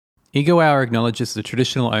Ego Hour acknowledges the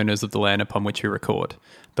traditional owners of the land upon which we record,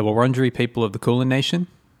 the Wurundjeri people of the Kulin Nation,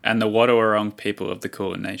 and the Wadawurrung people of the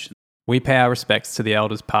Kulin Nation. We pay our respects to the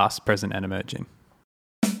elders past, present and emerging.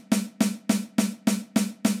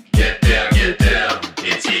 Get down,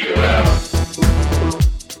 it's Ego Hour.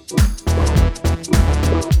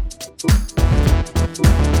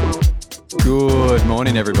 Good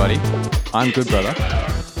morning, everybody. I'm Good Brother.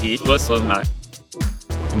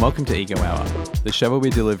 And welcome to Ego Hour, the show where we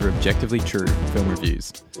deliver objectively true film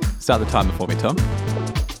reviews. Start the timer for me, Tom.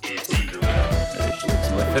 It's Ego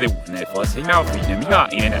Hour.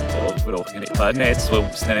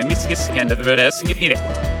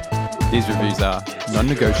 These reviews are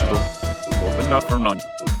non-negotiable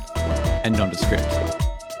and nondescript.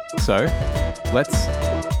 So, let's...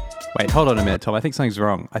 Wait, hold on a minute, Tom. I think something's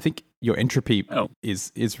wrong. I think your entropy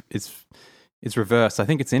is reversed. I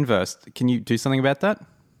think it's inverse. Can you do something about that?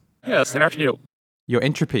 Yes, I do. Your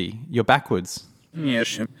entropy, you're backwards.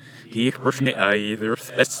 Yes. Are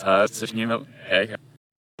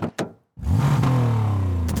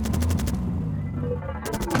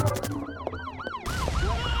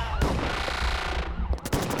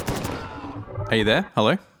you there?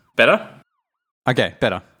 Hello? Better? Okay,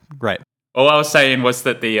 better. Great. All I was saying was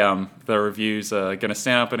that the reviews are going to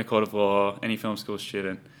stand up in a court of law, any film school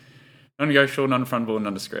student. Non-negotiable, non-refundable,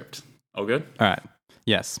 nondescript. All good? All right.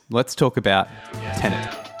 Yes. Let's talk about Tenet.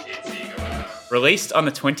 Released on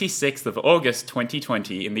the 26th of August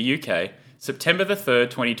 2020 in the UK, September the 3rd,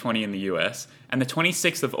 2020 in the US, and the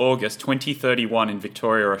 26th of August 2031 in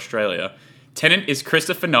Victoria, Australia, Tenet is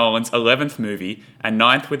Christopher Nolan's 11th movie and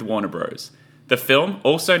 9th with Warner Bros. The film,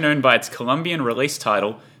 also known by its Colombian release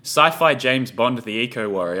title, Sci-Fi James Bond the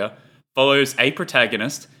Eco-Warrior, follows a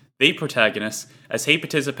protagonist, the protagonist, as he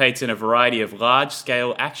participates in a variety of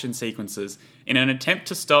large-scale action sequences in an attempt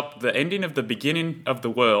to stop the ending of the beginning of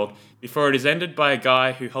the world before it is ended by a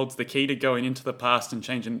guy who holds the key to going into the past and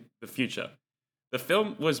changing the future. The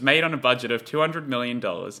film was made on a budget of $200 million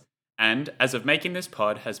and, as of making this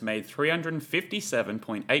pod, has made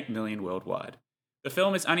 $357.8 million worldwide. The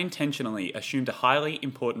film has unintentionally assumed a highly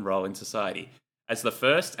important role in society as the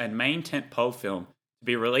first and main tentpole film to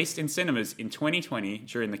be released in cinemas in 2020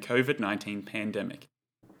 during the COVID-19 pandemic.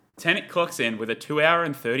 Tenet clocks in with a 2 hour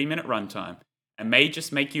and 30-minute runtime and may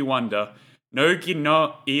just make you wonder, no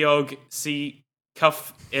gino iog si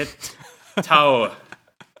cuff et tau.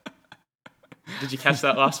 Did you catch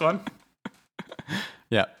that last one?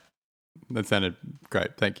 Yeah. That sounded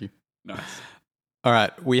great. Thank you. Nice. All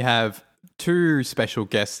right. We have two special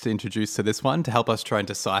guests introduced to this one to help us try and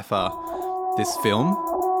decipher this film.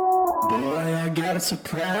 Boy, I got a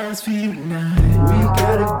surprise for you tonight. We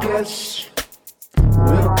got a guest.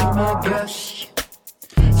 Welcome our guest.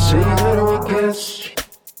 Say hello, I guess.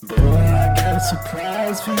 Boy, I got a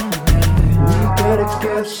surprise for you tonight. We got a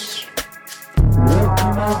guest.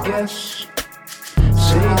 Welcome our guest.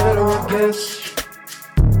 Say hello, I guess.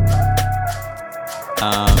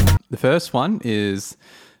 The first one is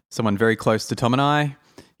someone very close to Tom and I.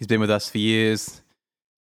 He's been with us for years,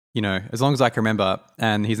 you know, as long as I can remember.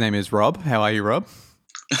 And his name is Rob. How are you, Rob?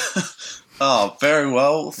 Oh, very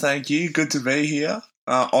well. Thank you. Good to be here.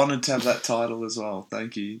 Honoured to have that title as well.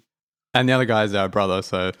 Thank you. And the other guy is our brother.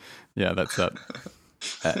 So, yeah, that's that.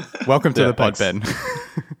 Welcome to the pod, thanks. Ben.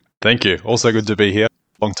 Thank you. Also good to be here.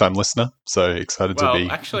 Long-time listener, so excited to be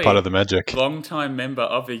actually, part of the magic. Long-time member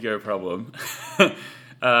of Ego Problem.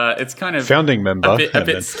 It's kind of Founding member. a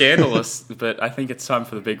bit scandalous, but I think it's time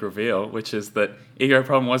for the big reveal, which is that Ego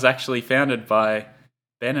Problem was actually founded by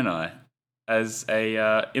Ben and I as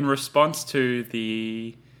in response to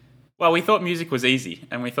we thought music was easy,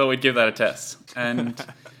 and we thought we'd give that a test. And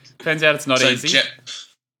turns out it's not easy.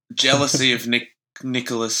 Jealousy of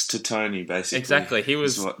Nicholas to Tony, basically. Exactly. He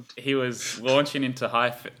was launching into high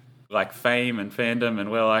fame and fandom,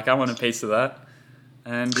 and we're like, I want a piece of that.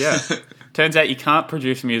 And yeah, turns out you can't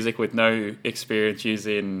produce music with no experience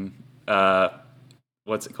using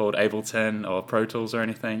what's it called, Ableton or Pro Tools or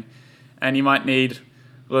anything, and you might need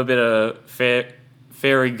a little bit of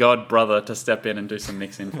fairy god brother to step in and do some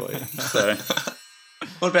mixing for you. So,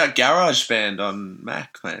 what about GarageBand on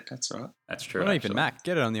Mac, mate? That's right. That's true. Not even Mac.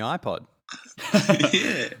 Get it on the iPod.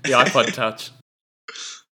 Yeah, the iPod Touch.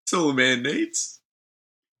 That's all a man needs.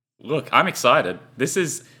 Look, I'm excited. This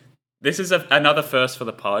is another first for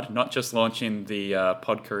the pod, not just launching the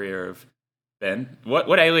pod career of Ben.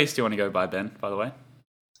 What alias do you want to go by, Ben, by the way?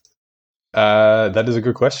 That is a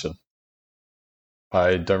good question.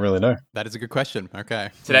 I don't really know. That is a good question.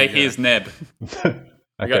 Okay. Today, here's Neb.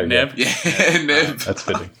 We got Neb. Yeah, Neb. That's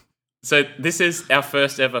fitting. So this is our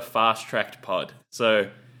first ever fast-tracked pod. So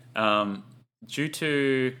due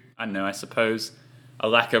to, I don't know, I suppose a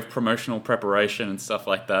lack of promotional preparation and stuff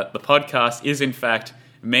like that, the podcast is in fact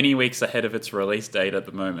many weeks ahead of its release date at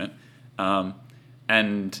the moment.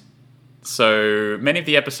 And so many of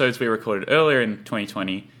the episodes we recorded earlier in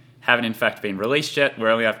 2020 haven't in fact been released yet. We're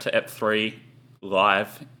only up to Ep 3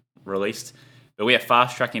 live released. But we are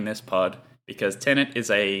fast-tracking this pod because Tenet is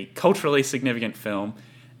a culturally significant film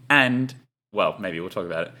and, well, maybe we'll talk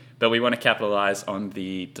about it, but we want to capitalize on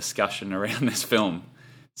the discussion around this film.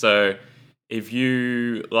 So if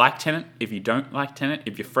you like Tenet, if you don't like Tenet,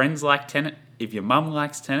 if your friends like Tenet, if your mum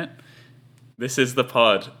likes Tenet, this is the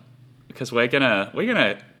pod because we're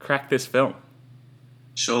gonna crack this film.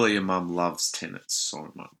 Surely your mum loves Tenet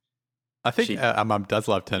so much. I think our mum does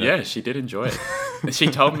love Tenet. Yeah, she did enjoy it. She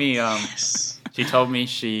told me. She told me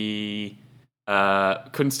she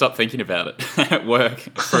couldn't stop thinking about it at work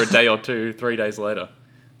for a day or 2, 3 days later.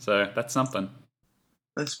 So that's something.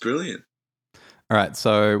 That's brilliant. All right,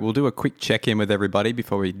 so we'll do a quick check-in with everybody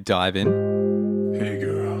before we dive in. Hey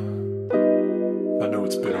girl, I know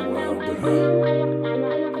it's been a while, but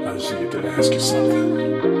I just need to ask you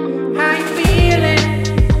something. How you feeling?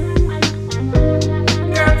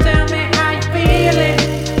 Girl, tell me how you feeling?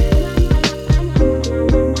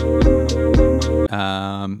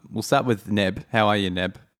 We'll start with Neb. How are you,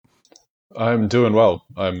 Neb? I'm doing well.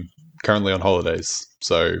 I'm currently on holidays,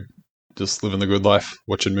 so just living the good life,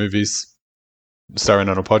 watching movies, starring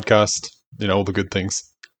on a podcast, all the good things.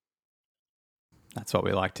 That's what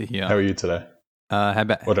we like to hear. How are you today? How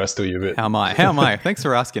about? Or did I steal you a bit? How am I? Thanks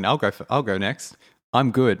for asking. I'll go next.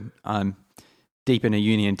 I'm good. I'm deep in a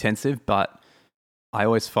uni intensive, but I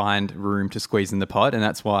always find room to squeeze in the pod, and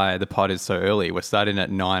that's why the pod is so early. We're starting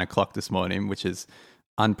at 9 o'clock this morning, which is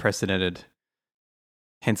unprecedented.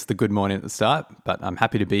 Hence the good morning at the start. But I'm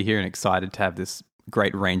happy to be here and excited to have this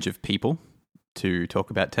great range of people to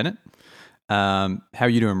talk about Tenet. How are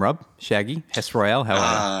you doing, Rob? Shaggy? Hess Royale? How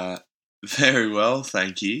are you? Very well,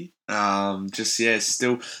 thank you.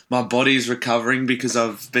 Still my body's recovering because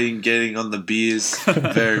I've been getting on the beers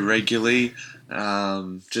very regularly.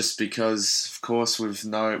 Just because, of course, with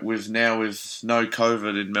no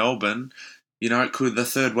COVID in Melbourne, the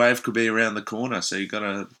third wave could be around the corner. So you got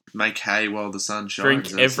to make hay while the sun shines.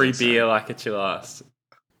 Drink every beer like it's your last.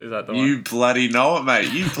 Is that the one? You bloody know it,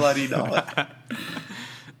 mate. You bloody know it.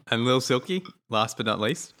 And Lil Silky, last but not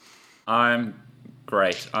least. I'm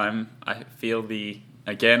great. I feel the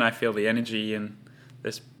energy in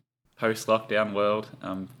this post-lockdown world.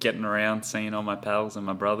 I'm getting around, seeing all my pals and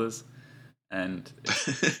my brothers, and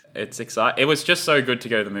it's exciting. It was just so good to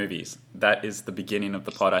go to the movies. That is the beginning of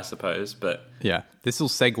the pod, I suppose. But yeah, this will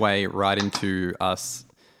segue right into us.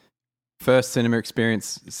 First cinema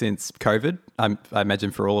experience since COVID, I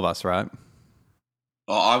imagine for all of us, right?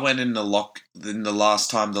 Well, I went in the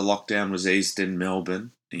last time the lockdown was eased in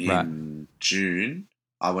Melbourne in June.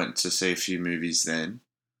 I went to see a few movies then.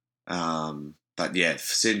 But yeah,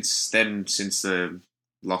 since the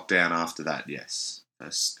lockdown after that, yes,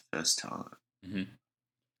 first time. Mm-hmm.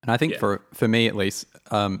 And I think for me at least,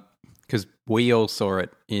 because we all saw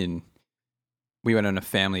it we went on a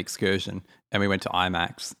family excursion and we went to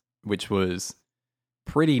IMAX, which was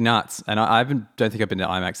pretty nuts. And I don't think I've been to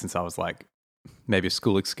IMAX since I was like maybe a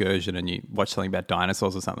school excursion and you watch something about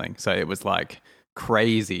dinosaurs or something. So it was like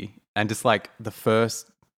crazy. And just like the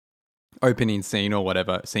first opening scene or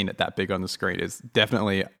whatever, seeing it that big on the screen is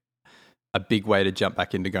definitely a big way to jump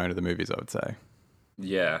back into going to the movies, I would say.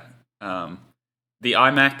 Yeah. The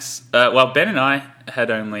IMAX, Ben and I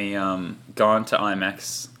had only gone to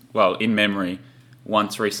IMAX, in memory,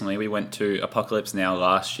 once recently. We went to Apocalypse Now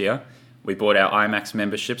last year. We bought our IMAX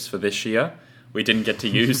memberships for this year. We didn't get to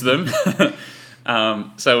use them.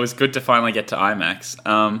 So it was good to finally get to IMAX.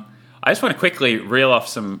 I just want to quickly reel off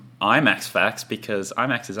some IMAX facts because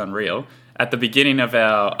IMAX is unreal. At the beginning of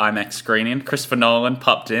our IMAX screening, Christopher Nolan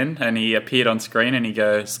popped in and he appeared on screen and he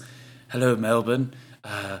goes, "Hello, Melbourne.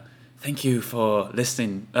 Thank you for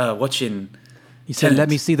watching." He said, "Let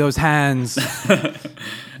me see those hands."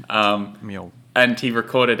 And he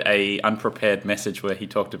recorded a unprepared message where he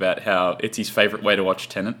talked about how it's his favourite way to watch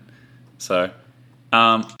Tenet. So,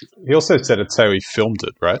 he also said it's how he filmed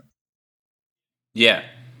it, right? Yeah.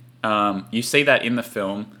 You see that in the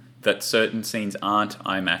film, that certain scenes aren't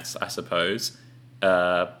IMAX, I suppose.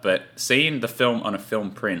 But seeing the film on a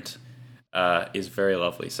film print is very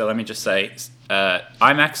lovely. So let me just say,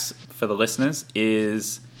 IMAX, for the listeners,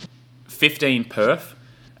 is 15 perf.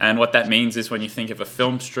 And what that means is when you think of a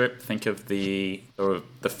film strip, think of the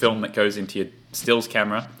film that goes into your stills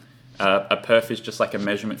camera. A perf is just like a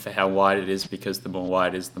measurement for how wide it is, because the more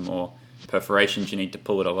wide it is, the more perforations you need to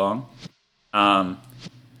pull it along.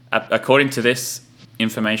 according to this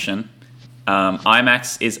information,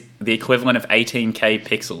 IMAX is the equivalent of 18K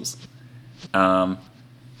pixels,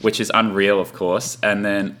 which is unreal, of course. And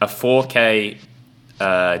then a 4K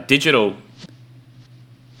digital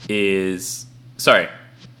is... Sorry,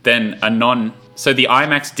 then so the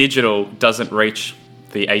IMAX digital doesn't reach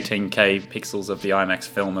the 18K pixels of the IMAX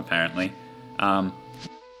film, apparently.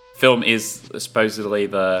 Film is supposedly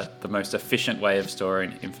the most efficient way of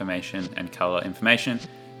storing information and color information.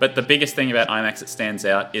 But the biggest thing about IMAX that stands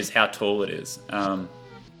out is how tall it is.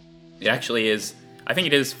 It actually is, I think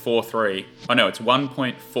it is 4:3. Oh no, it's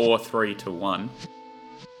 1.43 to 1.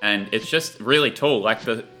 And it's just really tall. Like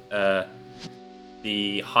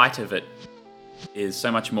the height of it is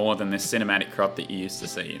so much more than this cinematic crop that you used to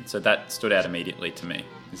see. And so that stood out immediately to me.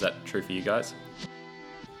 Is that true for you guys?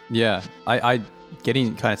 Yeah, I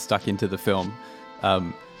getting kind of stuck into the film.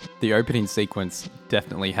 The opening sequence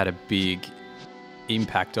definitely had a big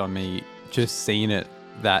impact on me. Just seeing it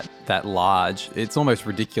that large, it's almost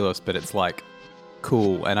ridiculous, but it's like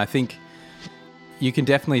cool. And I think you can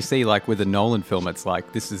definitely see, like with a Nolan film, it's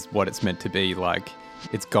like this is what it's meant to be. Like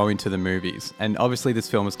it's going to the movies, and obviously this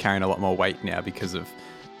film is carrying a lot more weight now because of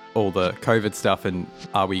all the COVID stuff. And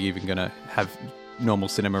are we even going to have normal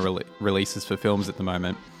cinema releases for films at the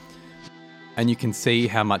moment? And you can see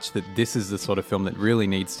how much that this is the sort of film that really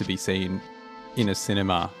needs to be seen in a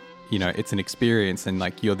cinema. You know, it's an experience, and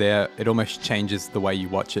like you're there, it almost changes the way you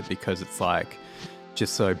watch it because it's like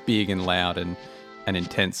just so big and loud and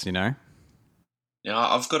intense, you know?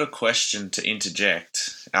 Now, I've got a question to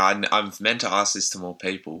interject. I've meant to ask this to more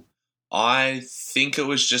people. I think it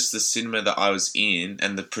was just the cinema that I was in,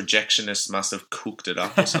 and the projectionist must have cooked it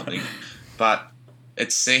up or something. But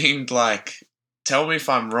it seemed like, tell me if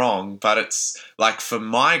I'm wrong, but it's like, from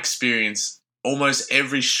my experience, almost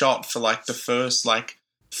every shot for like the first like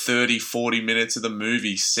 30, 40 minutes of the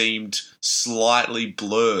movie seemed slightly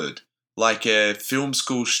blurred. Like a film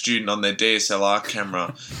school student on their DSLR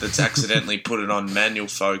camera that's accidentally put it on manual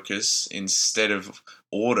focus instead of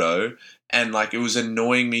auto. And like, it was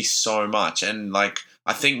annoying me so much. And like,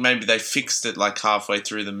 I think maybe they fixed it like halfway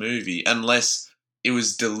through the movie, unless it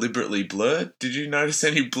was deliberately blurred. Did you notice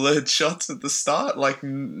any blurred shots at the start? Like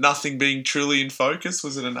nothing being truly in focus?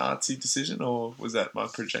 Was it an artsy decision, or was that my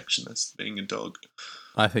projectionist being a dog?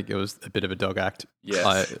 I think it was a bit of a dog act.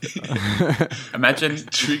 Yes. Imagine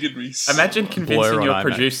triggered me. Imagine convincing your IMAX.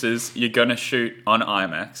 Producers you're gonna shoot on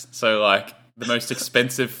IMAX. So like the most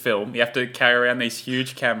expensive film, you have to carry around these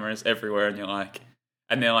huge cameras everywhere, and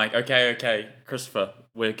they're like, okay, Christopher,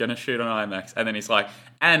 we're gonna shoot on IMAX, and then he's like,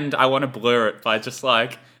 and I want to blur it by just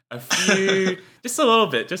like a few, just a little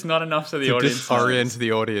bit, just not enough so the audience disorient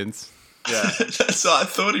the audience. Yeah. So I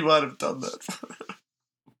thought he might have done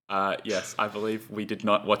that. Yes, I believe we did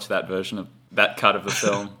not watch that version of that cut of the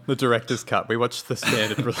film. The director's cut. We watched the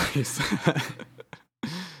standard release.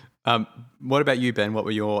 What about you, Ben? What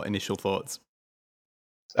were your initial thoughts?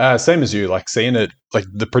 Same as you. Like seeing it, like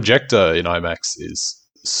the projector in IMAX is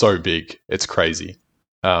so big, it's crazy,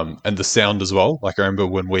 and the sound as well. Like I remember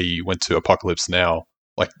when we went to Apocalypse Now,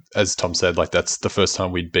 like as Tom said, like that's the first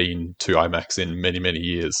time we'd been to IMAX in many, many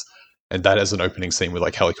years. And that has an opening scene with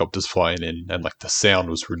like helicopters flying in, and like the sound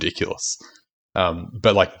was ridiculous.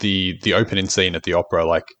 But like the opening scene at the opera,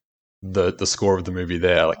 like the score of the movie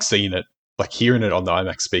there, like seeing it, like hearing it on the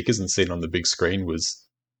IMAX speakers and seeing it on the big screen was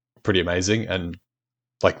pretty amazing. And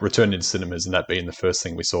like returning to cinemas and that being the first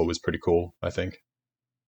thing we saw was pretty cool, I think.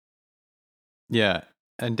 Yeah,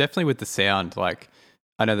 and definitely with the sound, like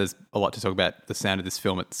I know there's a lot to talk about the sound of this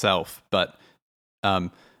film itself, but I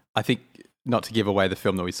think, not to give away the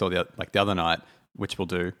film that we saw the other night, which we'll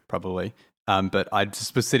do probably, but I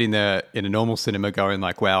just was sitting there in a normal cinema going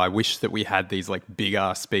like, wow, I wish that we had these like big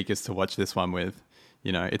ass speakers to watch this one with.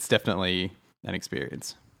 You know, it's definitely an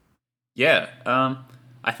experience. Yeah,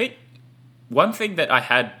 I think one thing that I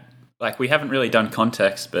had, like we haven't really done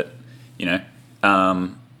context, but you know,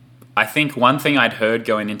 I think one thing I'd heard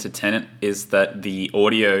going into Tenet is that the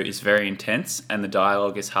audio is very intense and the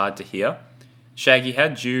dialogue is hard to hear. Shaggy,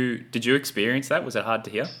 did you experience that? Was it hard to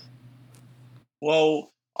hear?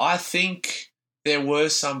 Well, I think there were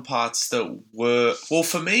some parts that were, well,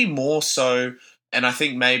 for me more so, and I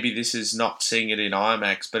think maybe this is not seeing it in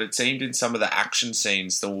IMAX, but it seemed in some of the action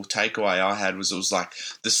scenes, the takeaway I had was it was like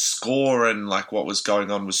the score and like what was going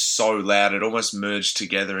on was so loud, it almost merged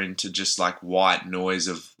together into just like white noise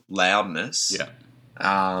of loudness.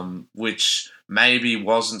 Yeah. Which maybe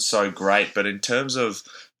wasn't so great, but in terms of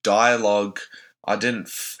dialogue, I didn't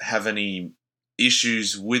have any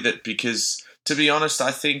issues with it because, to be honest, I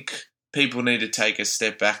think people need to take a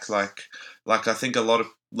step back. Like I think a lot of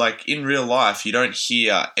like in real life, you don't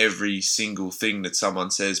hear every single thing that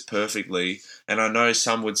someone says perfectly. And I know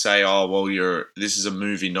some would say, "Oh, well, this is a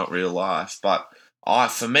movie, not real life." But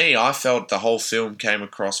for me, I felt the whole film came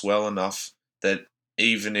across well enough that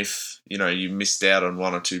even if you missed out on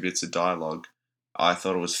one or two bits of dialogue, I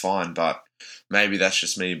thought it was fine. But maybe that's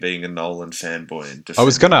just me being a Nolan fanboy. And I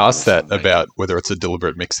was going to ask that about whether it's a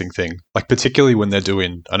deliberate mixing thing, like particularly when they're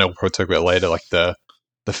doing. I know we'll probably talk about later, like the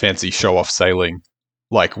fancy show off sailing.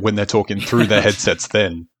 Like when they're talking through their headsets,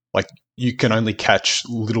 then like you can only catch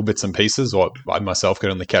little bits and pieces, or I myself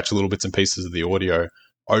can only catch little bits and pieces of the audio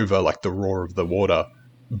over like the roar of the water,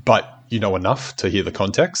 but you know enough to hear the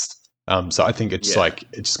context. So I think it's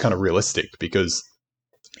just kind of realistic because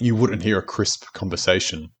you wouldn't hear a crisp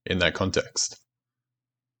conversation in that context.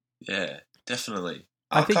 Yeah, definitely.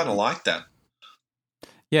 I kind of like that.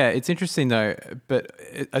 Yeah, it's interesting though, but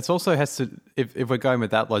it's also has to. If we're going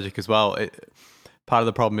with that logic as well, part of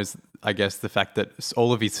the problem is, I guess, the fact that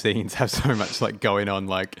all of his scenes have so much like going on.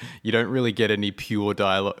 Like you don't really get many pure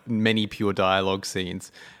dialogue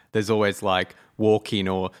scenes. There's always like walking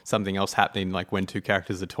or something else happening, like when two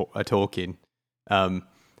characters are talking.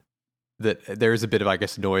 That there is a bit of, I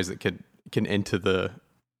guess, noise that can enter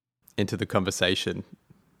the conversation.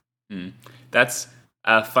 That's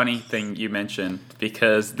a funny thing you mentioned,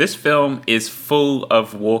 because this film is full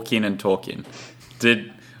of walking and talking.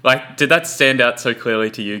 Did that stand out so clearly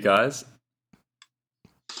to you guys?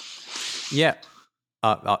 Yeah.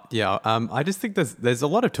 I just think there's a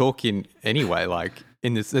lot of talking anyway. Like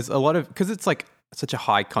in this, there's a lot of, because it's like such a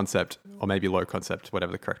high concept, or maybe low concept,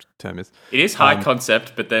 whatever the correct term is. It is high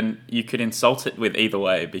concept, but then you could insult it with either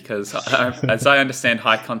way, because as I understand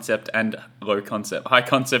high concept and low concept, high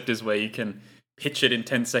concept is where you can pitch it in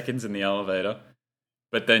 10 seconds in the elevator,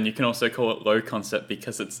 but then you can also call it low concept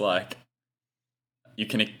because it's like you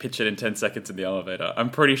can pitch it in 10 seconds in the elevator. I'm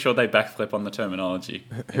pretty sure they backflip on the terminology.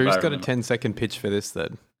 Who's got a 10-second pitch for this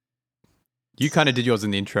then? You kind of did yours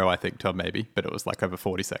in the intro, I think, Tom, maybe, but it was like over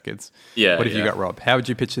 40 seconds. Yeah. What have you got, Rob? How would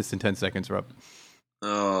you pitch this in 10 seconds, Rob?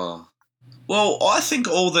 Oh. Well, I think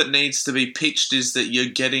all that needs to be pitched is that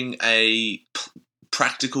you're getting a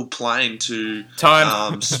practical plane to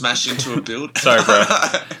smash into a building. Sorry, bro.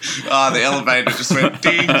 The elevator just went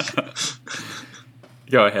ding.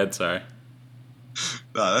 Go ahead, sorry.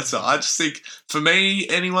 No, that's all. I just think, for me,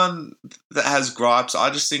 anyone that has gripes, I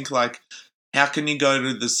just think, like, how can you go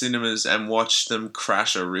to the cinemas and watch them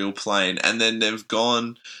crash a real plane, and then they've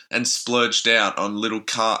gone and splurged out on little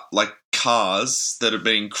cars that are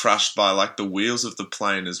being crushed by like the wheels of the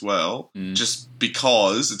plane as well, just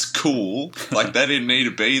because it's cool. Like they didn't need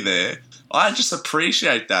to be there. I just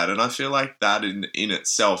appreciate that, and I feel like that in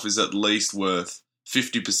itself is at least worth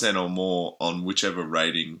 50% or more on whichever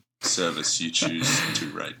rating service you choose to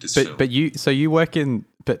rate this film. But you work in,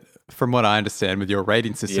 but from what I understand with your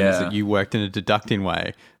rating system is that you worked in a deducting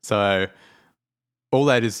way. So all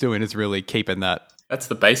that is doing is really keeping that. That's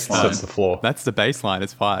the baseline. That's the floor. That's the baseline.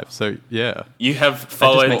 It's 5. So yeah, you have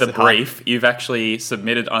followed the brief. You've actually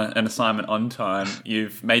submitted an assignment on time.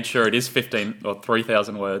 You've made sure it is 15 or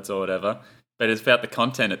 3,000 words or whatever. But it's about the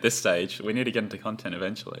content at this stage. We need to get into content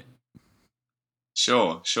eventually.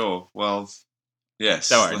 Sure. Well, yes.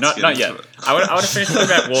 Don't worry, not yet. I want to finish talking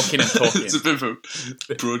about walking and talking. It's a bit of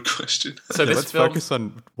a broad question. So let's focus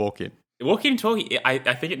on walking. Walking and talking, I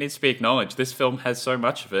think it needs to be acknowledged. This film has so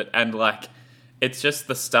much of it, and like, it's just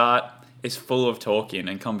the start is full of talking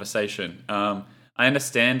and conversation. I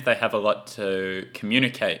understand they have a lot to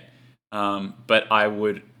communicate, but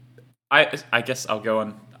I guess I'll go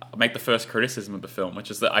on. I'll make the first criticism of the film,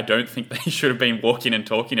 which is that I don't think they should have been walking and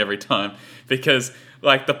talking every time, because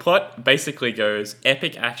like the plot basically goes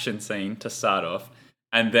epic action scene to start off,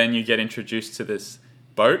 and then you get introduced to this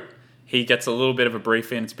boat. He gets a little bit of a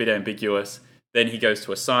briefing, it's a bit ambiguous. Then he goes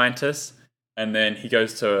to a scientist, and then he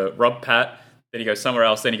goes to Rob Pat, then he goes somewhere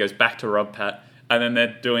else, then he goes back to Rob Pat, and then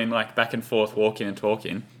they're doing like back and forth walking and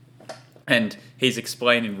talking, and he's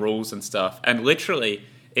explaining rules and stuff, and literally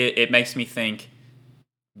it makes me think,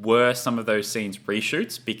 were some of those scenes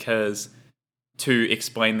reshoots because to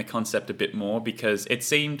explain the concept a bit more, because it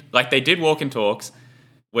seemed like they did walk and talks,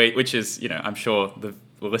 which is, I'm sure the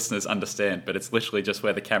listeners understand, but it's literally just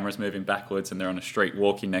where the camera's moving backwards and they're on a street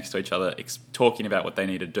walking next to each other, talking about what they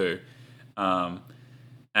need to do. And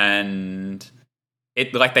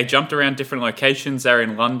it like they jumped around different locations. They're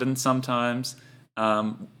in London sometimes,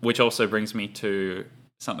 which also brings me to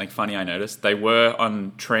something funny I noticed. They were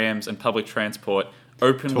on trams and public transport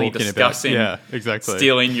openly Talking discussing exactly.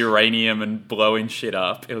 stealing uranium and blowing shit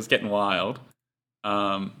up. It was getting wild.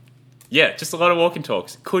 Just a lot of walk and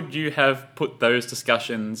talks. Could you have put those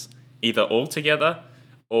discussions either all together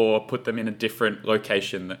or put them in a different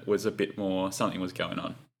location that was a bit more, something was going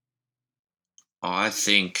on? I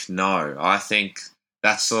think no. I think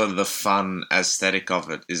that's sort of the fun aesthetic of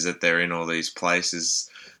it, is that they're in all these places,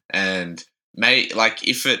 and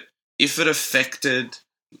if it affected,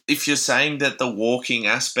 if you're saying that the walking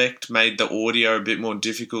aspect made the audio a bit more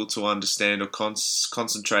difficult to understand or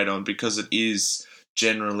concentrate on, because it is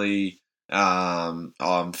generally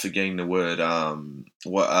I'm forgetting the word,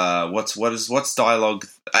 what's dialogue,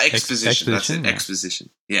 exposition. That's it, yeah. exposition.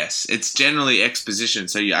 Yes, it's generally exposition,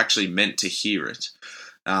 so you're actually meant to hear it.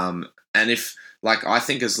 And if, like, I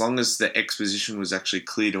think as long as the exposition was actually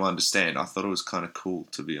clear to understand, I thought it was kind of cool,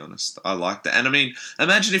 to be honest. I liked that. And I mean,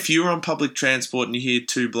 imagine if you were on public transport and you hear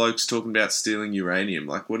two blokes talking about stealing uranium.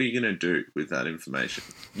 Like, what are you going to do with that information?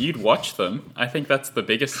 You'd watch them. I think that's the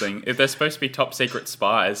biggest thing. If they're supposed to be top secret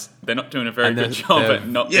spies, they're not doing a very good job at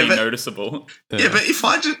not being noticeable. Yeah, but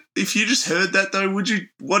if you just heard that though,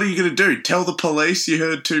 what are you going to do? Tell the police you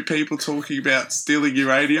heard two people talking about stealing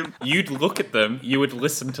uranium? You'd look at them, you would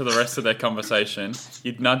listen to the rest of their conversation,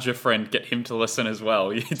 you'd nudge your friend, get him to listen as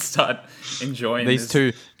well. You'd start enjoying These this.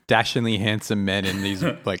 two dashingly handsome men in these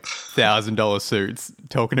like $1,000 suits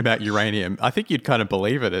talking about uranium. I think you'd kind of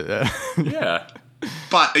believe it. Yeah.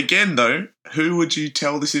 But again, though, who would you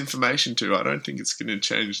tell this information to? I don't think it's going to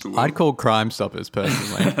change the world. I'd call Crime Stoppers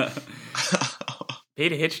personally.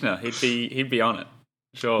 Peter Hitchner, he'd be on it.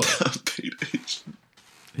 Sure. Peter Hitchner.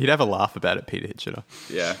 He'd have a laugh about it, Peter Hitchner.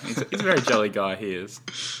 Yeah, he's a very jolly guy, he is.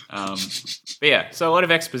 But yeah, so a lot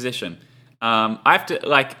of exposition. I have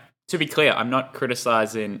to be clear, I'm not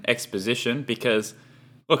criticizing exposition because,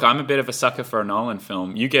 look, I'm a bit of a sucker for a Nolan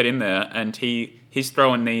film. You get in there and he's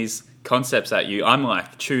throwing these concepts at you. I'm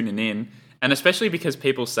like tuning in, and especially because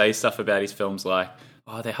people say stuff about his films like,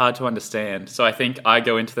 oh, they're hard to understand. So I think I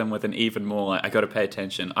go into them with an even more like, I got to pay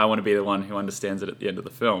attention. I want to be the one who understands it at the end of the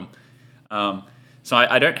film. So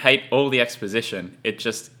I don't hate all the exposition. It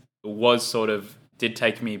just was did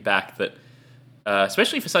take me back that,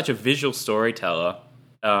 especially for such a visual storyteller,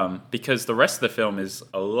 because the rest of the film is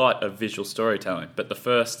a lot of visual storytelling, but the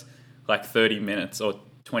first 30 minutes or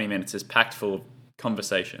 20 minutes is packed full of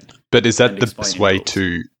conversation. But is that the best way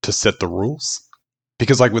to set the rules?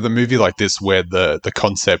 Because with a movie like this where the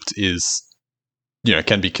concept is,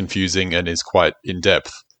 can be confusing and is quite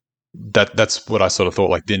in-depth, that's what I sort of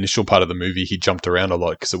thought. The initial part of the movie, he jumped around a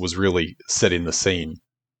lot because it was really set in the scene.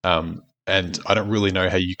 And I don't really know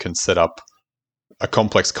how you can set up a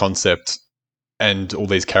complex concept and all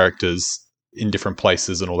these characters in different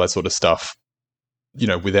places and all that sort of stuff,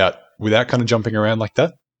 without kind of jumping around like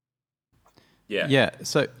that. Yeah. Yeah.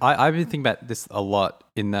 So I've been thinking about this a lot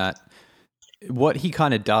in that what he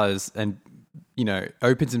kind of does and,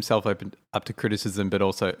 opens himself up to criticism, but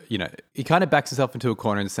also, he kind of backs himself into a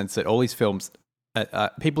corner in the sense that all these films,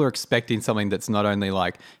 people are expecting something that's not only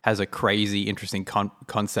has a crazy, interesting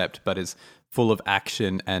concept, but is full of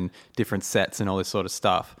action and different sets and all this sort of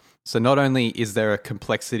stuff. So not only is there a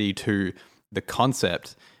complexity to the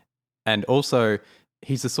concept, and also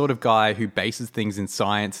he's the sort of guy who bases things in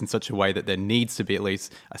science in such a way that there needs to be at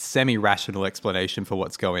least a semi-rational explanation for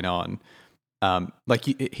what's going on.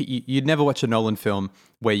 You'd never watch a Nolan film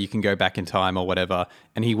where you can go back in time or whatever,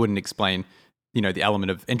 and he wouldn't explain, the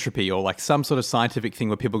element of entropy or some sort of scientific thing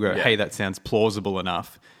where people go, hey, that sounds plausible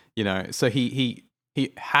enough, So he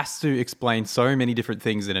has to explain so many different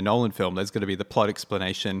things in a Nolan film. There's going to be the plot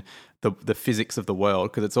explanation, the physics of the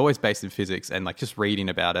world, because it's always based in physics, and just reading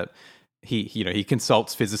about it, he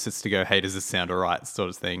consults physicists to go, hey, does this sound all right, sort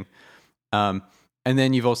of thing. And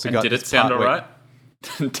then you've also got. Did it sound all right?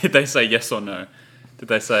 Did they say yes or no? Did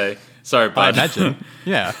they say, sorry, bud? I imagine.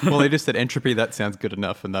 Yeah. Well, they just said entropy, that sounds good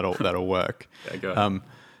enough, and that'll work. Yeah, go ahead.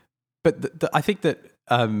 But I think that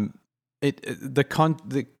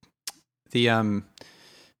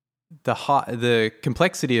the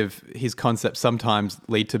complexity of his concepts sometimes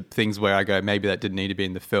lead to things where I go, maybe that didn't need to be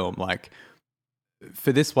in the film.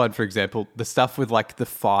 For this one, for example, the stuff with the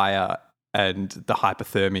fire and the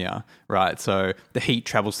hypothermia, right? So the heat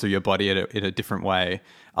travels through your body in a different way.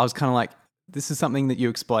 I was kind of like, this is something that you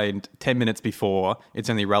explained 10 minutes before. It's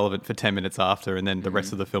only relevant for 10 minutes after, and then the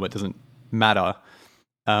rest of the film, it doesn't matter.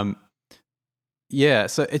 Yeah,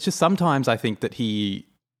 so it's just sometimes I think that he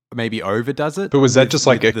maybe overdoes it. But was that just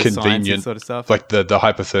a convenient sort of stuff? The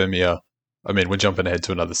hypothermia? I mean, we're jumping ahead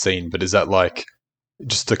to another scene, but is that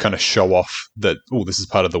just to kind of show off that, this is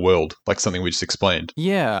part of the world, something we just explained?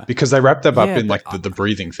 Yeah. Because they wrapped them up in the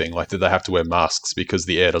breathing thing, did they have to wear masks because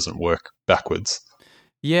the air doesn't work backwards?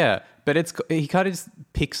 Yeah, but he kind of just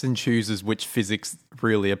picks and chooses which physics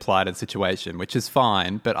really apply to the situation, which is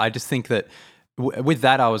fine. But I just think that with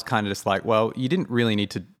that, I was kind of just like, well, you didn't really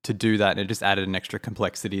need to do that, and it just added an extra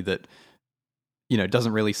complexity that,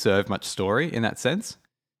 doesn't really serve much story in that sense.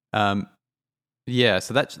 Yeah,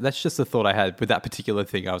 so that's just the thought I had with that particular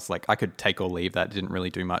thing. I was like, I could take or leave that. It didn't really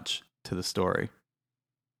do much to the story.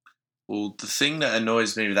 Well, the thing that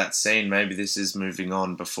annoys me with that scene, maybe this is moving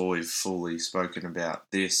on before we've fully spoken about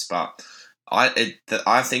this, but I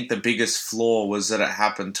think the biggest flaw was that it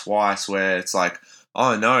happened twice where it's like,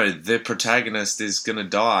 oh no, the protagonist is going to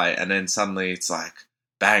die, and then suddenly it's like,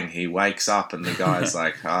 bang, he wakes up and the guy's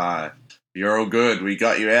like, you're all good, we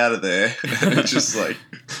got you out of there. And it's just like,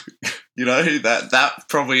 that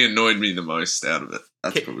probably annoyed me the most out of it.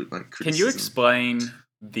 That's probably my criticism. Can you explain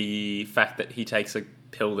the fact that he takes a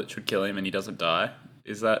pill that should kill him and he doesn't die?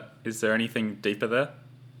 Is there anything deeper there?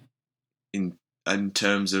 In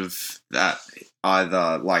terms of that,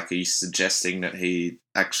 either like he's suggesting that he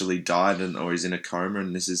actually died or he's in a coma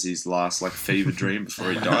and this is his last like fever dream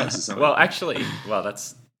before he dies or something. Well,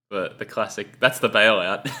 that's the classic. That's the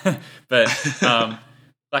bailout.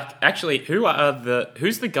 But actually,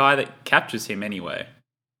 who's the guy that captures him anyway?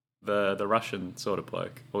 The Russian sort of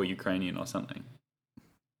bloke or Ukrainian or something.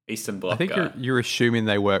 Eastern Bloc. I think guy. you're assuming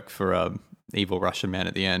they work for evil Russian man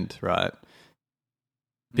at the end, right?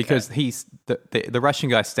 Because he's the Russian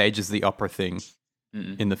guy stages the opera thing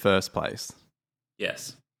in the first place.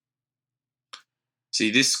 Yes.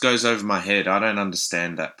 See, this goes over my head. I don't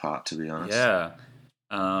understand that part, to be honest. Yeah.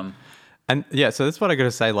 So that's what I got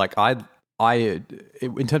to say. Like,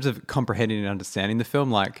 in terms of comprehending and understanding the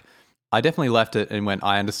film, like, I definitely left it and went,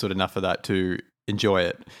 I understood enough of that to enjoy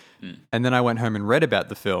it. And then I went home and read about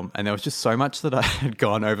the film, and there was just so much that I had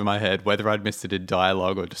gone over my head, whether I'd missed it in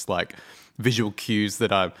dialogue or just like visual cues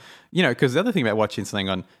that because the other thing about watching something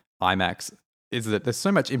on IMAX is that there's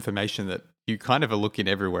so much information that you kind of are looking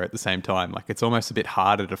everywhere at the same time. Like, it's almost a bit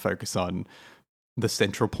harder to focus on the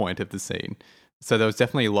central point of the scene. So there was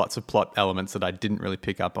definitely lots of plot elements that I didn't really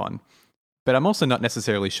pick up on. But I'm also not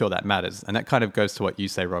necessarily sure that matters. And that kind of goes to what you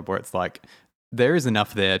say, Rob, where it's like there is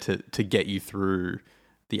enough there to get you through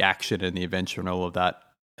the action and the adventure and all of that,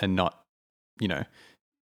 and not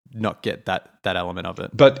get that element of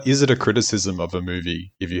it. But is it a criticism of a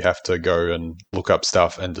movie if you have to go and look up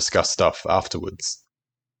stuff and discuss stuff afterwards?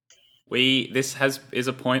 This is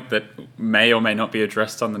a point that may or may not be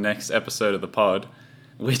addressed on the next episode of the pod,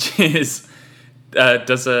 which is,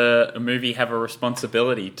 does a movie have a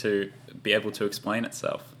responsibility to be able to explain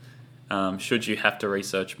itself? Should you have to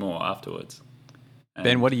research more afterwards?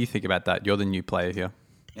 Ben, what do you think about that? You're the new player here.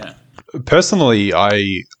 Yeah. Personally,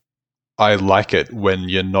 I like it when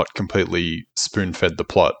you're not completely spoon-fed the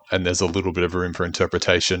plot and there's a little bit of room for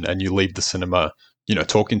interpretation, and you leave the cinema,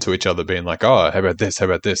 talking to each other, being like, oh, how about this,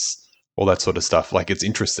 all that sort of stuff. Like, it's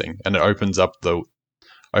interesting, and it opens up the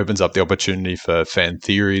opportunity for fan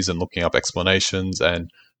theories and looking up explanations, and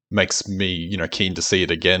makes me, keen to see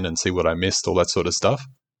it again and see what I missed, all that sort of stuff.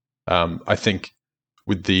 I think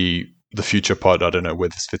with the future pod, I don't know where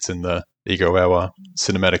this fits in the Ego Hour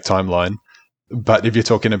cinematic timeline, but if you're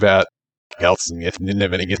talking about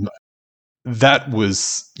that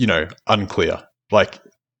was, unclear. Like,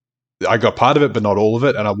 I got part of it, but not all of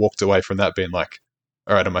it, and I walked away from that being like,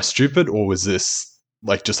 all right, am I stupid, or was this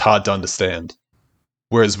like just hard to understand?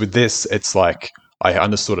 Whereas with this, it's like I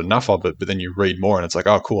understood enough of it, but then you read more and it's like,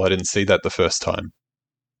 oh, cool, I didn't see that the first time.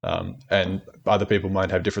 And other people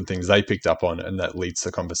might have different things they picked up on, and that leads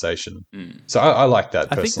to conversation. So I like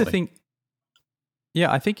that personally.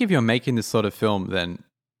 I think if you're making this sort of film, then,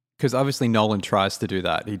 because obviously Nolan tries to do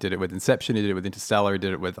that. He did it with Inception, he did it with Interstellar, he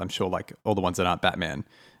did it with, I'm sure, like all the ones that aren't Batman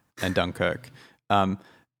and Dunkirk.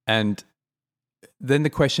 And then the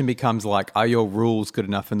question becomes like, are your rules good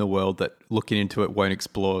enough in the world that looking into it won't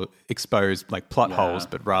expose like plot holes,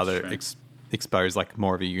 but rather expose like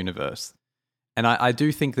more of a universe? And I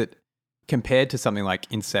do think that compared to something like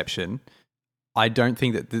Inception, I don't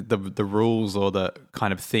think that the rules or the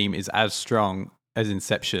kind of theme is as strong as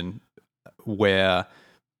Inception, where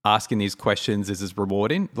asking these questions is as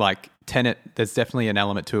rewarding. Like Tenet, there's definitely an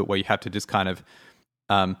element to it where you have to just kind of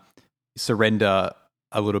surrender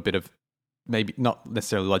a little bit of, maybe not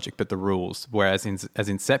necessarily logic, but the rules. Whereas as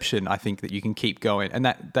Inception, I think that you can keep going. And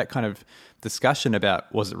that kind of discussion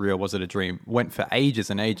about was it real, was it a dream, went for ages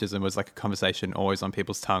and ages and was like a conversation always on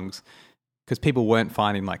people's tongues, because people weren't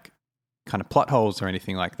finding like kind of plot holes or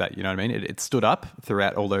anything like that. You know what I mean? It stood up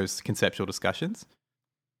throughout all those conceptual discussions.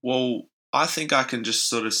 Well, I think I can just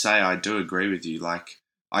sort of say I do agree with you. Like,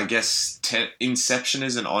 I guess Inception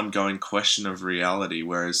is an ongoing question of reality,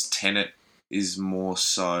 whereas Tenet is more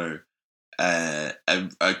so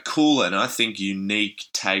a cool and I think unique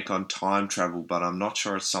take on time travel, but I'm not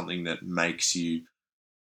sure it's something that makes you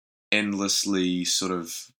endlessly sort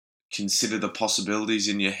of consider the possibilities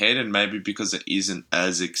in your head, and maybe because it isn't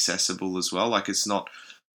as accessible as well. Like, it's not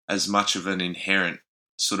as much of an inherent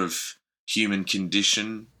sort of human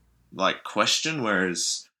condition like question,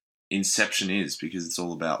 whereas Inception is, because it's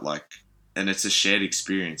all about and it's a shared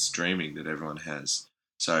experience, dreaming, that everyone has.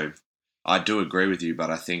 So I do agree with you, but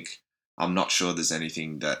I'm not sure there's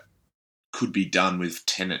anything that could be done with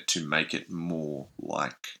Tenet to make it more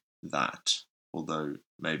like that, although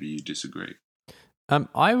maybe you disagree.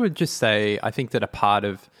 I would just say I think that a part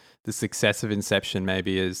of the success of Inception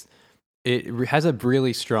maybe is it has a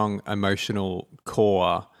really strong emotional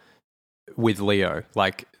core with Leo.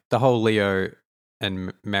 Like, the whole Leo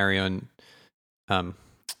and Marion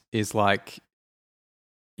is like,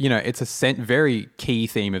 it's a very key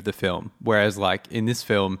theme of the film. Whereas like in this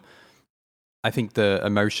film, I think the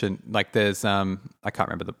emotion, like there's, I can't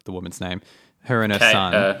remember the woman's name, her and her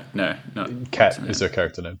son. No, not Kat is her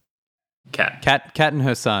character name. Kat And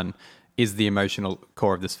her son is the emotional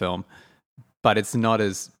core of this film, but it's not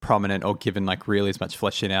as prominent or given like really as much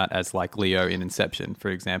fleshing out as like Leo in Inception, for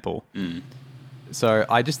example. So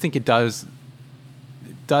I just think it does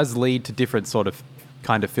lead to different sort of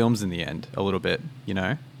kind of films in the end a little bit,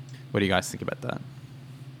 What do you guys think about that?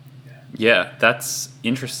 Yeah, that's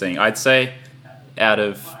interesting. I'd say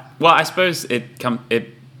I suppose it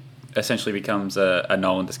essentially becomes a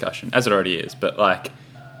Nolan discussion, as it already is, but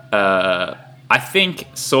I think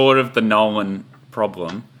sort of the Nolan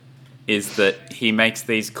problem is that he makes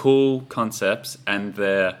these cool concepts and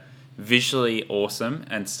they're visually awesome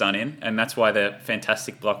and stunning, and that's why they're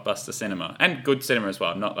fantastic blockbuster cinema and good cinema as well.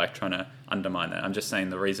 I'm not like trying to undermine that. I'm just saying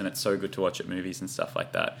the reason it's so good to watch at movies and stuff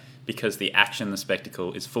like that, because the action, the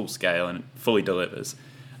spectacle is full scale and fully delivers.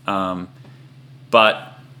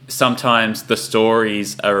 But sometimes the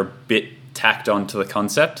stories are a bit tacked onto the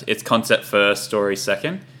concept. It's concept first, story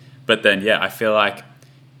second. But then, I feel like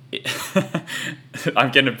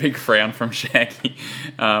I'm getting a big frown from Shaggy.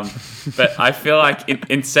 But I feel like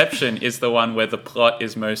Inception is the one where the plot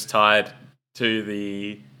is most tied to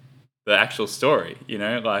the actual story,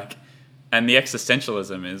 and the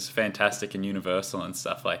existentialism is fantastic and universal and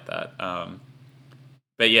stuff like that.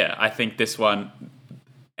 But I think this one,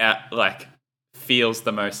 feels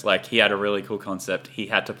the most like he had a really cool concept. He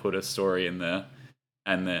had to put a story in there,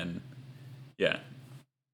 and then,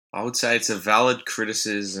 I would say it's a valid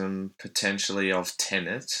criticism potentially of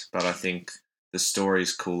Tenet, but I think the story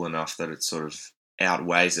is cool enough that it sort of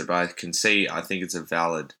outweighs it. But I think it's a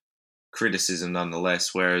valid criticism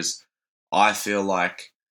nonetheless, whereas I feel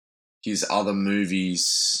like his other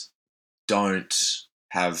movies don't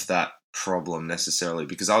have that problem necessarily,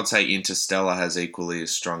 because I would say Interstellar has equally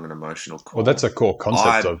as strong an emotional core. Well, that's a core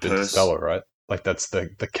concept of Interstellar, right? Like, that's the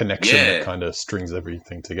connection that kind of strings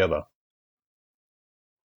everything together.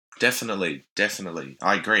 Definitely.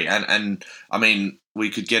 I agree. And I mean,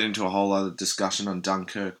 we could get into a whole other discussion on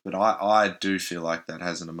Dunkirk, but I do feel like that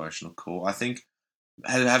has an emotional core. I think,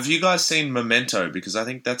 have you guys seen Memento? Because I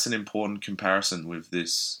think that's an important comparison with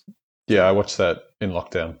this. Yeah, I watched that in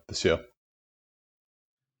lockdown this year.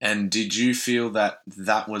 And did you feel that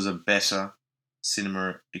was a better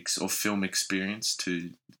cinema or film experience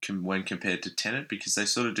when compared to Tenet? Because they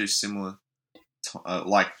sort of do similar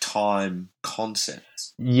time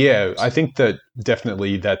concepts. Yeah, I think that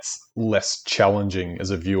definitely that's less challenging as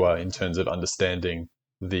a viewer in terms of understanding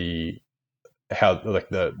how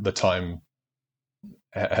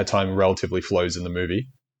time relatively flows in the movie.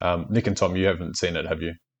 Nick and Tom, you haven't seen it, have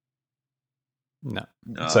you? No.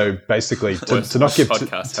 So basically, to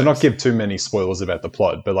not give too many spoilers about the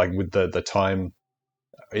plot, but like with the time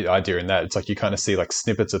idea in that, it's like you kind of see like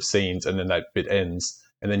snippets of scenes, and then that bit ends,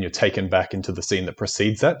 and then you're taken back into the scene that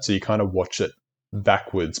precedes that. So you kind of watch it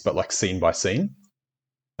backwards, but like scene by scene.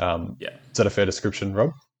 Is that a fair description,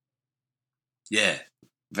 Rob? Yeah,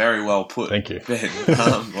 very well put. Thank you. Ben.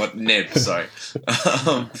 Neb, sorry.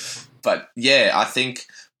 But yeah, I think.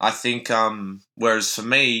 Whereas for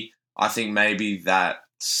me, I think maybe that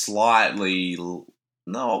slightly.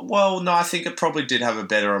 I think it probably did have a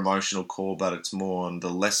better emotional core, but it's more on the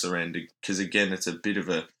lesser end, because again, it's a bit of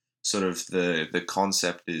a sort of the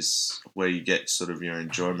concept is where you get sort of your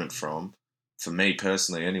enjoyment from. For me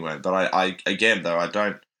personally, anyway. But I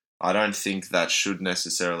don't think that should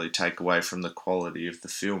necessarily take away from the quality of the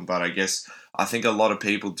film. But I think a lot of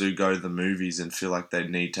people do go to the movies and feel like they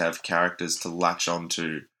need to have characters to latch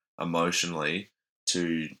onto emotionally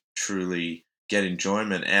to truly get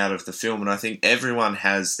enjoyment out of the film. And I think everyone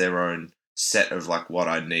has their own set of like what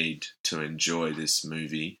I need to enjoy this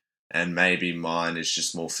movie. and maybe mine is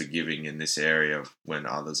just more forgiving in this area when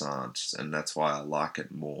others aren't, and that's why I like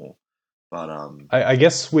it more. But I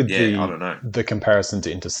guess with I don't know. the comparison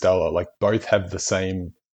to Interstellar, like both have the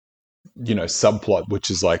same, subplot, which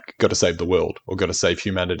is like got to save the world or got to save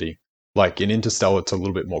humanity. Like in Interstellar, it's a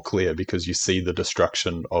little bit more clear because you see the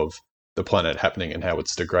destruction of the planet happening and how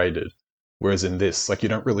it's degraded. Whereas in this, like you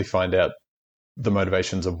don't really find out the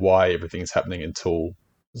motivations of why everything is happening until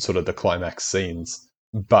sort of the climax scenes.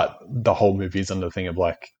 But the whole movie is under the thing of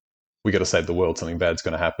like, we got to save the world, something bad's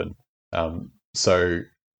going to happen. So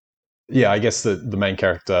yeah, I guess the main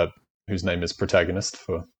character, whose name is protagonist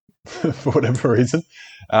for for whatever reason,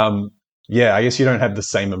 yeah, I guess you don't have the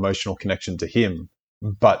same emotional connection to him.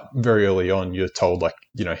 But very early on, you're told like,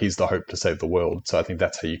 he's the hope to save the world. So I think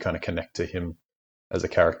that's how you kind of connect to him as a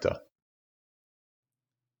character.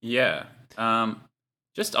 Yeah.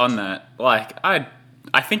 Just on that, like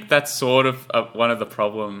I think that's sort of one of the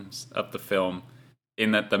problems of the film,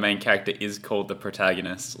 in that the main character is called the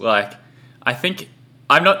protagonist. Like, I think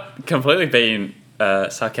I'm not completely being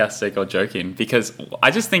sarcastic or joking, because I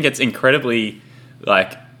just think it's incredibly,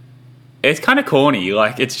 like, it's kind of corny.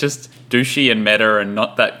 Like, it's just douchey and meta and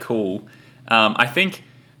not that cool. I think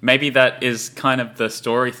maybe that is kind of the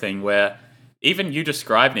story thing, where even you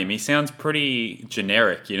described him, he sounds pretty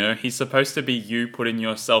generic, He's supposed to be you putting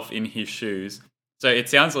yourself in his shoes. So it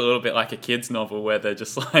sounds a little bit like a kid's novel where they're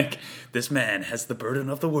just like, this man has the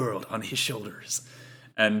burden of the world on his shoulders.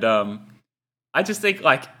 And I just think,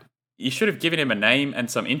 like, you should have given him a name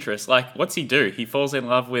and some interest. Like, what's he do? He falls in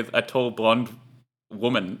love with a tall blonde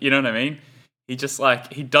woman. You know what I mean? He just,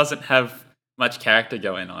 like, he doesn't have much character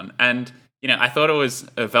going on. And, I thought it was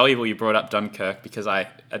valuable you brought up Dunkirk, because I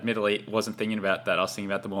admittedly wasn't thinking about that. I was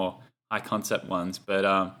thinking about the more high concept ones.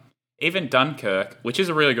 But even Dunkirk, which is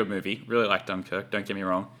a really good movie, really like Dunkirk, don't get me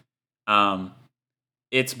wrong.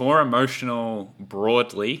 It's more emotional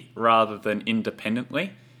broadly rather than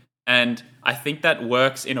independently. And I think that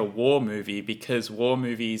works in a war movie, because war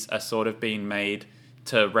movies are sort of being made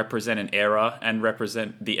to represent an era and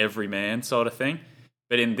represent the everyman sort of thing.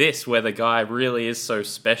 But in this, where the guy really is so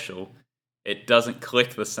special, it doesn't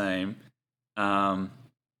click the same.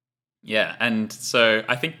 Yeah, and so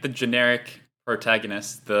I think the generic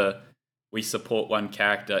protagonist, we support one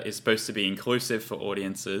character, is supposed to be inclusive for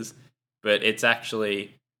audiences, but it's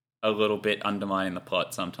actually a little bit undermining the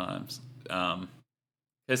plot sometimes.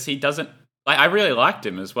 Because he doesn't... I really liked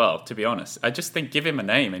him as well, to be honest. I just think give him a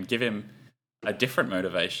name and give him a different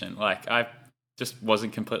motivation. Like, I just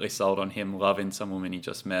wasn't completely sold on him loving some woman he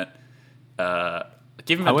just met.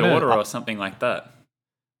 Give him a daughter or something like that.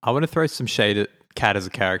 I want to throw some shade at Kat as a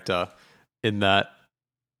character, in that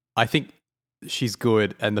I think she's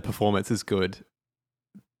good and the performance is good.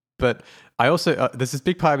 But I also, there's this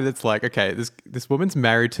big part of it that's like, okay, this woman's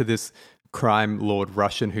married to this crime lord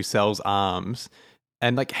Russian who sells arms.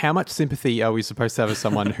 And like, how much sympathy are we supposed to have with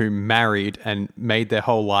someone who married and made their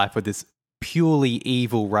whole life with this purely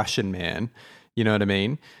evil Russian man? You know what I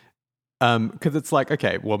mean? Because it's like,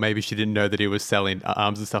 okay, well, maybe she didn't know that he was selling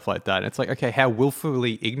arms and stuff like that. And it's like, okay, how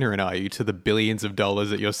willfully ignorant are you to the billions of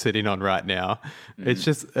dollars that you're sitting on right now? It's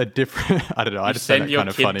just a different, I don't know, I just find that kind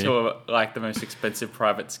of funny. You send your kid to like the most expensive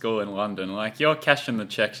private school in London. Like, you're cashing the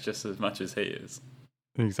checks just as much as he is.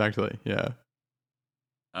 Exactly, yeah.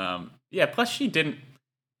 Yeah, plus she didn't,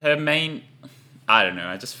 her main, I don't know,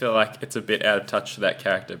 I just feel like it's a bit out of touch for that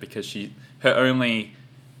character, because her only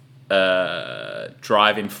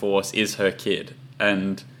driving force is her kid,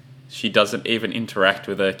 and she doesn't even interact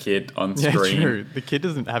with her kid on screen. Yeah, true. The kid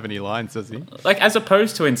doesn't have any lines, does he? Like, as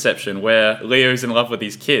opposed to Inception, where Leo's in love with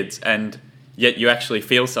his kids, and yet you actually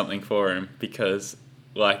feel something for him, because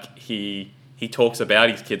like he talks about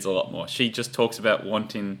his kids a lot more. She just talks about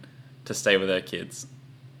wanting to stay with her kids,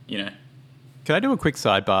 Can I do a quick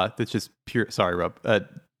sidebar that's just pure? Sorry, Rob.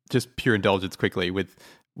 Just pure indulgence quickly with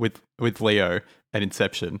Leo and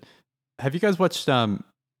Inception. Have you guys watched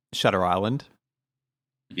Shutter Island?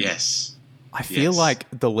 Yes. I feel like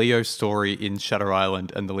the Leo story in Shutter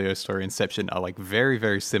Island and the Leo story in Inception are like very,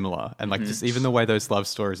 very similar, and like just even the way those love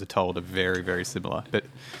stories are told are very, very similar. But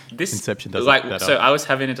Inception does like that. So I was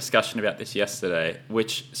having a discussion about this yesterday,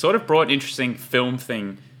 which sort of brought an interesting film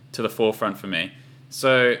thing to the forefront for me.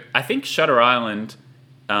 So I think Shutter Island,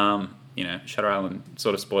 Shutter Island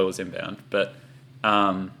sort of spoilers inbound, but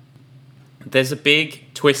there's a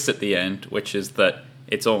big twist at the end, which is that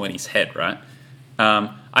it's all in his head, right?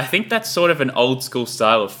 I think that's sort of an old school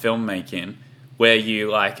style of filmmaking, where you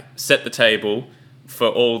like set the table for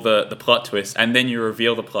all the plot twists and then you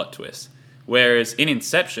reveal the plot twist. Whereas in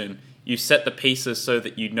Inception, you set the pieces so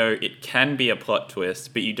that you know it can be a plot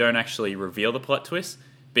twist, but you don't actually reveal the plot twist,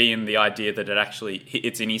 being the idea that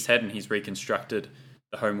it's in his head and he's reconstructed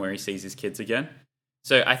the home where he sees his kids again.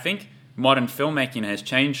 So I think modern filmmaking has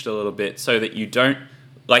changed a little bit so that you don't,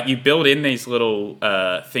 like, you build in these little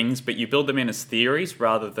things, but you build them in as theories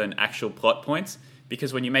rather than actual plot points,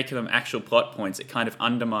 because when you make them actual plot points, it kind of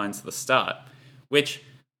undermines the start, which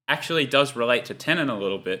actually does relate to Tenet a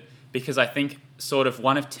little bit, because I think sort of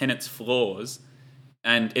one of Tenet's flaws,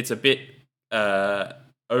 and it's a bit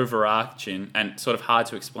overarching and sort of hard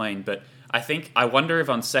to explain, but I wonder if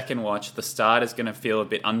on second watch the start is going to feel a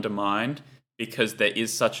bit undermined because there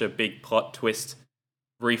is such a big plot twist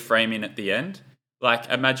reframing at the end. Like,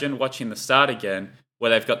 imagine watching the start again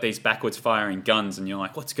where they've got these backwards firing guns and you're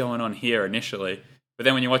like, what's going on here initially? But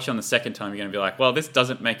then when you watch it on the second time, you're going to be like, well, this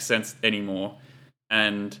doesn't make sense anymore.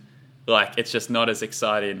 And like, it's just not as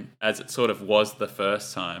exciting as it sort of was the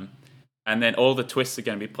first time. And then all the twists are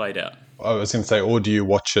going to be played out. I was going to say, or do you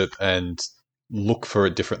watch it and look for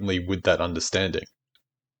it differently with that understanding?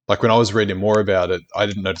 Like, when I was reading more about it, I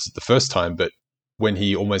didn't notice it the first time, but when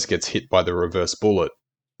he almost gets hit by the reverse bullet,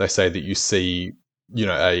 they say that you see, you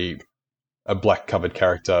know, a black covered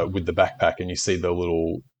character with the backpack, and you see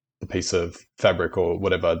the piece of fabric or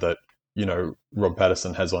whatever that, you know, Rob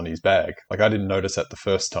Pattinson has on his bag. Like, I didn't notice that the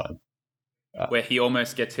first time. Where he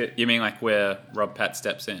almost gets hit? You mean like where Rob Pat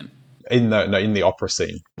steps in? In the opera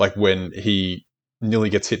scene, like when he nearly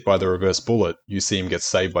gets hit by the reverse bullet, you see him get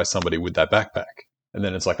saved by somebody with that backpack, and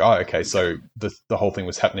then it's like, oh, okay, so the whole thing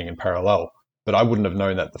was happening in parallel. But I wouldn't have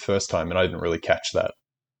known that the first time, and I didn't really catch that.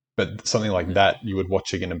 But something like that, you would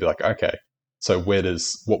watch again and be like, okay, so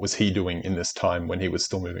what was he doing in this time when he was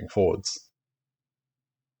still moving forwards?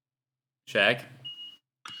 Shag?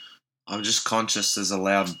 I'm just conscious there's a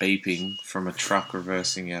loud beeping from a truck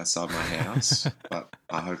reversing outside my house, but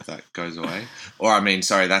I hope that goes away. Or, I mean,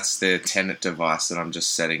 sorry, that's the Tenet device that I'm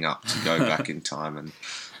just setting up to go back in time and,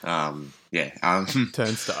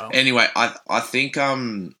 Turnstile. Anyway, I think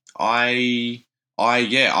I've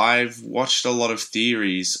watched a lot of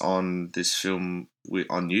theories on this film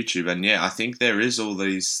on YouTube, and I think there is all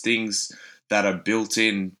these things that are built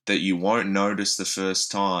in that you won't notice the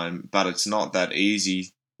first time, but it's not that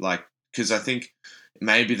easy, like, because I think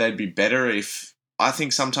maybe they'd be better I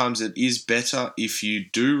think sometimes it is better if you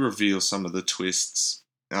do reveal some of the twists,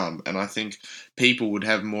 and I think people would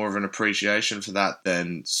have more of an appreciation for that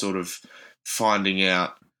than sort of finding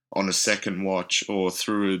out on a second watch or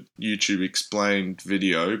through a YouTube explained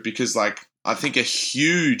video, because, like, I think a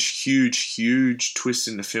huge twist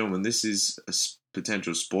in the film, and this is a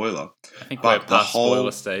potential spoiler. I think we're past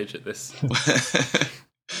spoiler stage at this.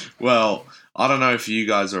 Well, I don't know if you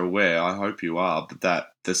guys are aware, I hope you are, but that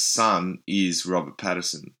the son is Robert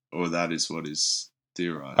Pattinson, or that is what is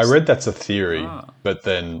theorized. I read that's a theory, but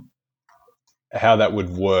then how that would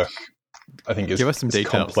work, I think, Give us some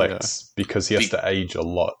details, complex because he has to age a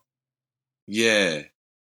lot. Yeah.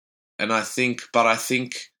 And I think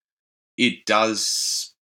it does.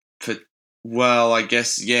 Well, I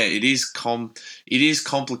guess, it is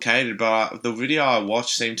complicated, but the video I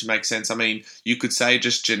watched seemed to make sense. I mean, you could say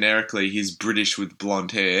just generically he's British with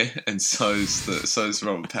blonde hair, and so's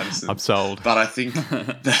Robert Pattinson. I'm sold. But I think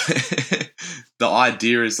the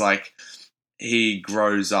idea is, like, he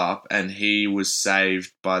grows up and he was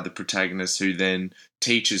saved by the protagonist, who then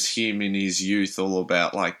teaches him in his youth all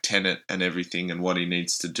about, like, Tenet and everything and what he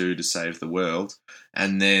needs to do to save the world.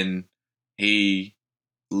 And then he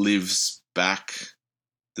lives back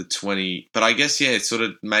the 20, but I guess it sort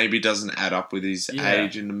of maybe doesn't add up with his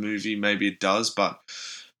age in the movie. Maybe it does, but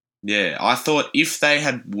I thought if they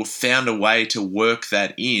had found a way to work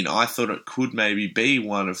that in, I thought it could maybe be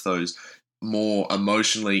one of those more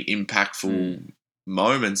emotionally impactful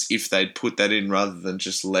moments if they'd put that in rather than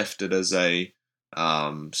just left it as a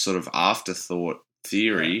sort of afterthought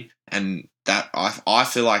theory. And that I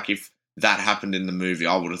feel like if that happened in the movie,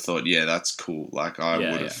 I would have thought, that's cool. Like, I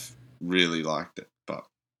would have really liked it. But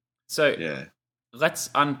let's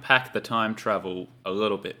unpack the time travel a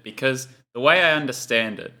little bit, because the way I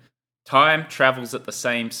understand it, time travels at the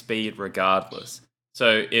same speed regardless.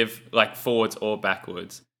 So if, like, forwards or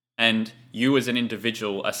backwards, and you as an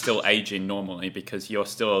individual are still aging normally because you're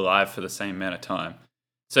still alive for the same amount of time.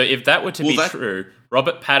 So if that were to be true,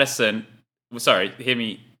 Robert Pattinson, hear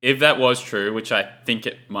me, if that was true, which I think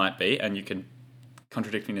it might be, and you can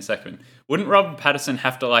contradict me in a second, wouldn't Robert Pattinson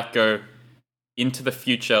have to, like, go into the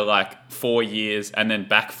future, like, 4 years and then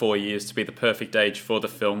back 4 years to be the perfect age for the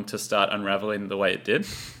film to start unraveling the way it did?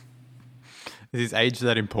 Is his age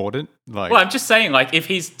that important? Like, well, I'm just saying, like, if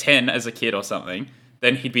he's 10 as a kid or something,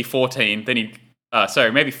 then he'd be 14, then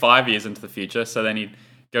maybe 5 years into the future, so then he'd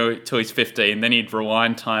go till he's 15, then he'd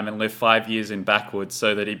rewind time and live 5 years in backwards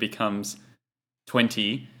so that he becomes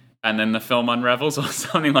 20, and then the film unravels or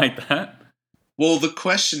something like that. Well, the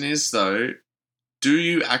question is, though, do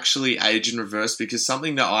you actually age in reverse? Because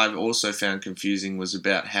something that I've also found confusing was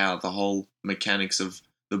about how the whole mechanics of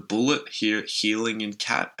the bullet healing in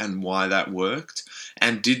Cat and why that worked.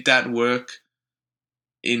 And did that work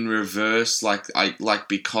in reverse, like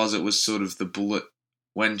because it was sort of the bullet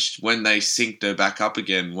when they synced her back up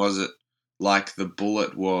again? Was it like the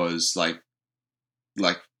bullet was like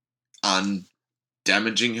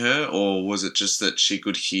undamaging her, or was it just that she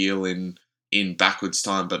could heal in backwards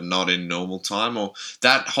time but not in normal time? Or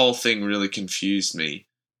that whole thing really confused me.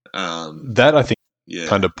 That I think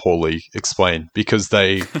kind of poorly explained, because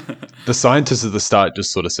the scientist at the start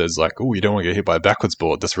just sort of says like, "Oh, you don't want to get hit by a backwards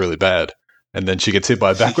bullet. That's really bad." And then she gets hit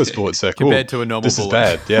by a backwards bullet. So compared to a normal this bullet. is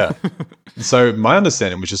bad. Yeah. So my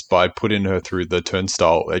understanding was just by putting her through the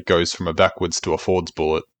turnstile, it goes from a backwards to a forwards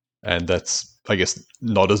bullet, and that's, I guess,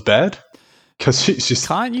 not as bad because she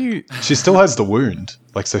still has the wound,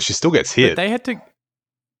 like, so she still gets hit. But they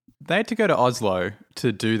had to go to Oslo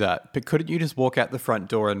to do that. But couldn't you just walk out the front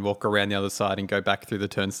door and walk around the other side and go back through the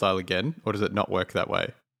turnstile again? Or does it not work that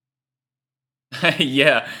way?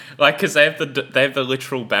 Yeah, like, because they have the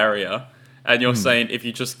literal barrier, and you're saying if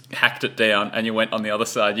you just hacked it down and you went on the other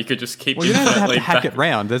side, you could just keep. Well, you don't have to hack back. it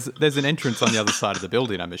round. There's an entrance on the other side of the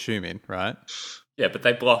building, I'm assuming, right? Yeah, but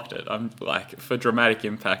they blocked it. I'm like, for dramatic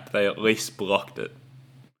impact, they at least blocked it.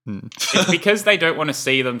 It's because they don't want to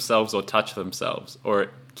see themselves or touch themselves, or it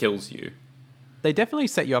kills you. They definitely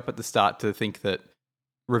set you up at the start to think that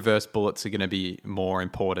reverse bullets are going to be more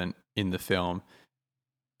important in the film.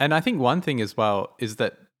 And I think one thing as well is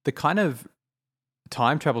that the kind of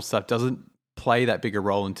time travel stuff doesn't play that big a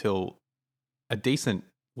role until a decent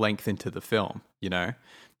length into the film, you know?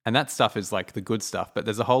 And that stuff is like the good stuff, but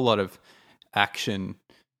there's a whole lot of action,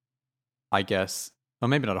 I guess. Well,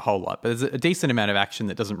 maybe not a whole lot, but there's a decent amount of action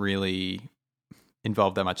that doesn't really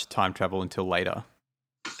involve that much time travel until later.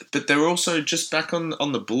 But they're also just back on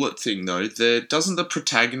the bullet thing, though. Doesn't the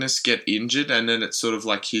protagonist get injured, and then it's sort of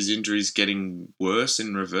like his injury's getting worse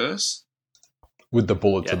in reverse? With the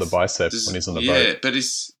bullet to the bicep when he's on the boat.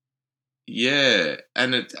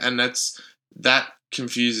 That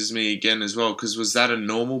confuses me again as well, because was that a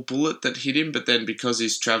normal bullet that hit him, but then because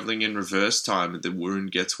he's travelling in reverse time, the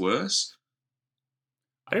wound gets worse?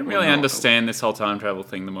 I don't really understand this whole time travel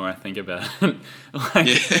thing the more I think about it.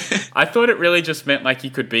 I thought it really just meant like you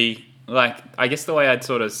could be, like, I guess the way I'd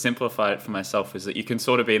sort of simplify it for myself is that you can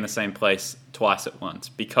sort of be in the same place twice at once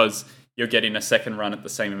because you're getting a second run at the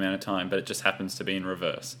same amount of time, but it just happens to be in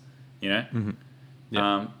reverse, you know? Mm-hmm.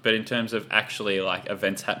 Yeah. But in terms of actually like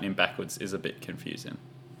events happening backwards is a bit confusing.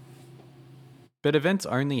 But events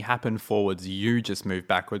only happen forwards. You just move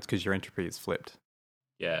backwards because your entropy is flipped.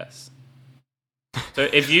 Yes. So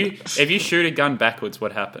if you shoot a gun backwards,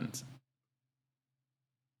 what happens?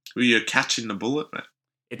 Well, you're catching the bullet, mate.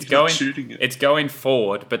 It's You're not going shooting it. It's going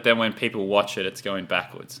forward, but then when people watch it, it's going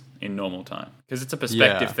backwards in normal time because it's a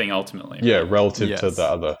perspective thing ultimately. Yeah, relative to Yes. the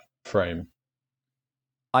other frame.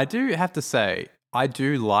 I do have to say, I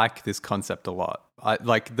do like this concept a lot. I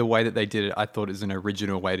like the way that they did it. I thought it was an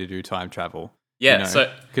original way to do time travel. Yeah, you know,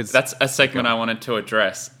 so 'cause- that's a segment I wanted to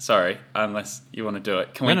address. Sorry, unless you want to do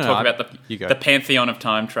it. Can we No, talk about you go. the pantheon of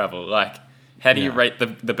time travel? Like, how do you rate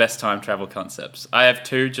the best time travel concepts? I have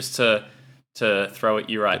two just to throw at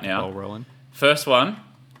you right now. Ball rolling. First one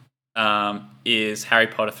is Harry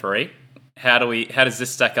Potter 3. How does this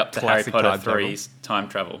stack up to Classic Harry Potter time travel. 3's time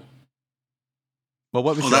travel? Well,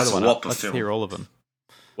 what was Oh, the that's other a one? whopper Let's film. hear all of them.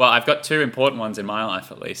 Well, I've got two important ones in my life,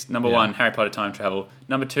 at least. Number Yeah. one, Harry Potter time travel.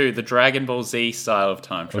 Number two, the Dragon Ball Z style of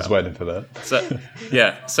time I was travel. waiting for that. So,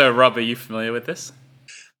 yeah. So, Rob, are you familiar with this?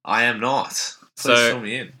 I am not. Please So- fill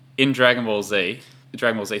me in. In Dragon Ball Z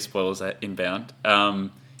spoilers are inbound.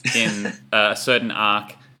 In a certain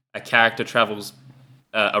arc, a character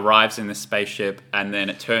arrives in this spaceship, and then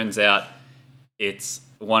it turns out it's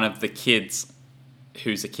one of the kids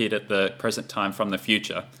who's a kid at the present time from the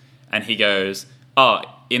future, and he goes, "Oh,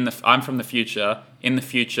 I'm from the future. In the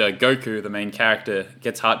future, Goku, the main character,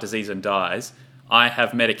 gets heart disease and dies. I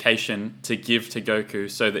have medication to give to Goku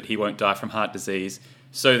so that he won't die from heart disease,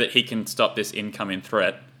 so that he can stop this incoming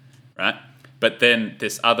threat." Right? But then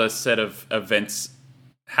this other set of events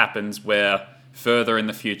happens where further in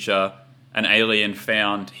the future, an alien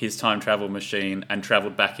found his time travel machine and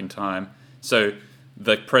traveled back in time. So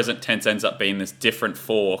the present tense ends up being this different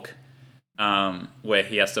fork where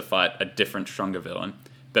he has to fight a different, stronger villain.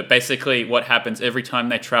 But basically what happens every time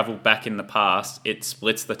they travel back in the past, it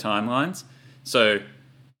splits the timelines. So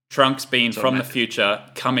Trunks being from the future,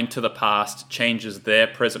 coming to the past, changes their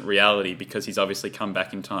present reality because he's obviously come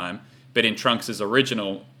back in time. But in Trunks'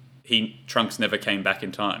 original, Trunks never came back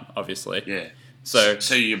in time, obviously. Yeah. So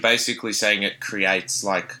you're basically saying it creates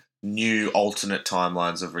like new alternate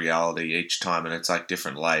timelines of reality each time, and it's like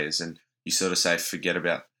different layers, and you sort of say forget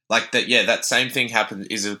about like that. Yeah, that same thing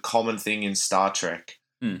is a common thing in Star Trek.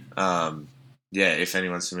 Yeah, if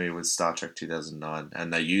anyone's familiar with Star Trek 2009,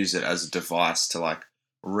 and they use it as a device to like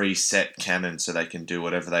reset canon so they can do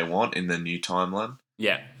whatever they want in the new timeline.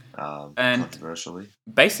 Yeah. And controversially.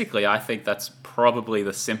 Basically, I think that's probably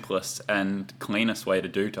the simplest and cleanest way to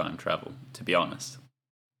do time travel, to be honest.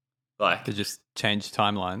 Like To just change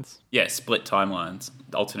timelines. Yeah, split timelines,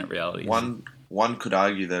 alternate realities. One could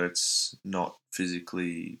argue that it's not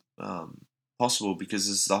physically possible because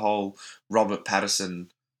there's the whole Robert Pattinson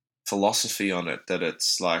philosophy on it, that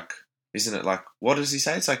it's like, isn't it like, what does he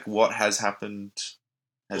say? It's like what has happened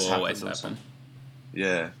has will always happened. happen.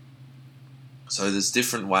 Yeah. So there's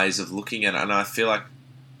different ways of looking at it, and I feel like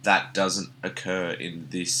that doesn't occur in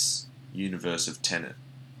this universe of Tenet.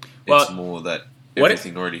 Well, it's more that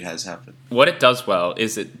everything already has happened. What it does well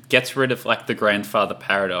is it gets rid of like the grandfather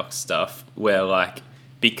paradox stuff, where like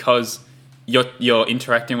because you're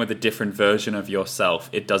interacting with a different version of yourself,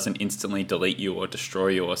 it doesn't instantly delete you or destroy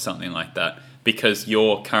you or something like that, because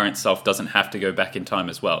your current self doesn't have to go back in time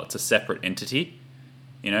as well. It's a separate entity,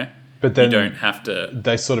 you know? But then you don't have to...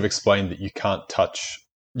 They sort of explain that you can't touch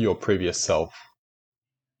your previous self.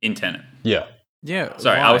 In Tenet. Yeah. Yeah.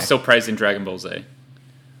 Sorry, why? I was still praising Dragon Ball Z.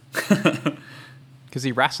 Because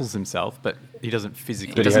he wrestles himself, but he doesn't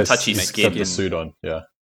physically. But he doesn't touch his he's skin. got the suit on, yeah.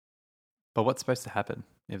 But what's supposed to happen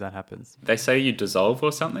if that happens? They say you dissolve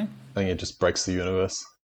or something? I think it just breaks the universe.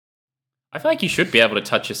 I feel like you should be able to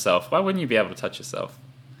touch yourself. Why wouldn't you be able to touch yourself?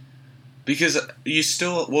 Because you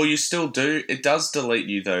still do. It does delete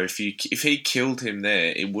you though. If he killed him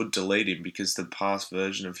there, it would delete him because the past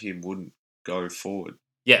version of him wouldn't go forward.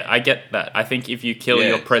 Yeah, I get that. I think if you kill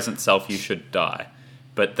your present self, you should die.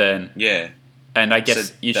 But then... Yeah. And I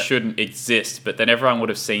guess you shouldn't exist, but then everyone would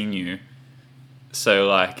have seen you. So,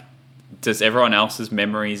 like, does everyone else's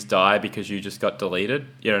memories die because you just got deleted?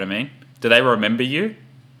 You know what I mean? Do they remember you?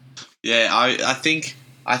 Yeah, I think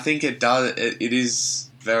it does. It is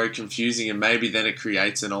very confusing, and maybe then it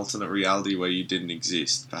creates an alternate reality where you didn't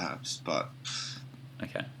exist, perhaps. But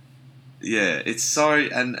okay, yeah, it's so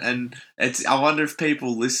and it's. I wonder if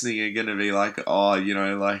people listening are going to be like, oh, you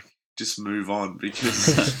know, like just move on,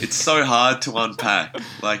 because it's so hard to unpack.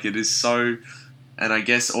 Like it is so, and I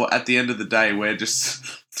guess, or at the end of the day, we're just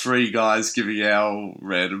three guys giving our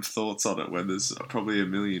random thoughts on it when there's probably a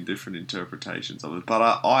million different interpretations of it. But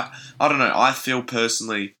I don't know. I feel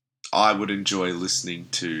personally I would enjoy listening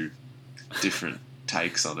to different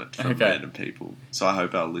takes on it from random people. So I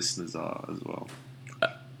hope our listeners are as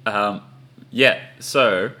well. Yeah,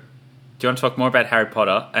 so do you want to talk more about Harry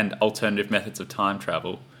Potter and alternative methods of time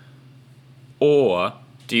travel? Or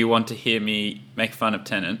do you want to hear me make fun of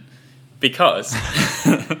Tenet? Because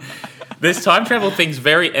this time travel thing's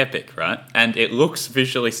very epic, right? And it looks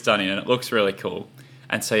visually stunning and it looks really cool.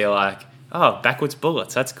 And so you're like, oh, backwards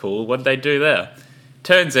bullets, that's cool. What did they do there?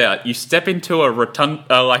 Turns out you step into a rotating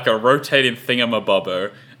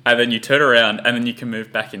thingamabobbo, and then you turn around and then you can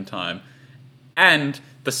move back in time. And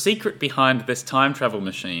the secret behind this time travel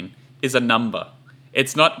machine is a number.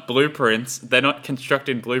 It's not blueprints. They're not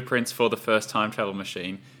constructing blueprints for the first time travel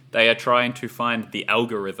machine. They are trying to find the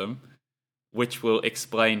algorithm which will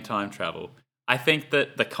explain time travel. I think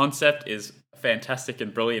that the concept is fantastic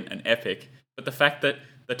and brilliant and epic, but the fact that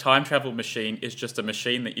the time travel machine is just a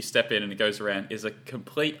machine that you step in and it goes around is a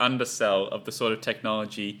complete undersell of the sort of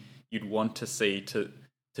technology you'd want to see to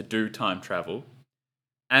do time travel.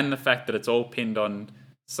 And the fact that it's all pinned on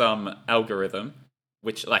some algorithm,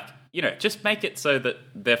 which, like, you know, just make it so that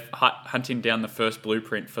they're hunting down the first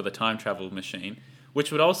blueprint for the time travel machine,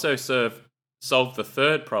 which would also solve the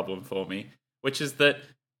third problem for me, which is that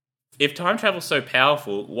if time travel's so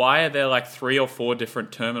powerful, why are there like 3 or 4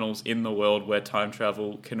 different terminals in the world where time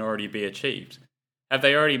travel can already be achieved? Have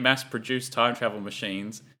they already mass-produced time travel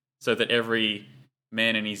machines so that every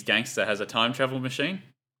man and his gangster has a time travel machine?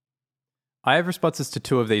 I have responses to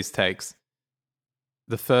 2 of these takes.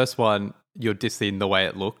 The first one, you're dissing the way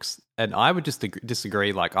it looks, and I would just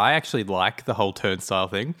disagree. Like, I actually like the whole turnstile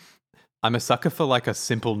thing. I'm a sucker for like a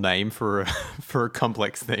simple name for a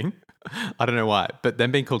complex thing. I don't know why, but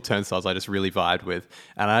them being called turnstiles, I just really vibed with,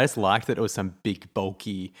 and I just liked that it was some big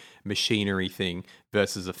bulky machinery thing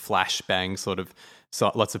versus a flashbang sort of,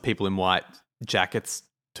 so lots of people in white jackets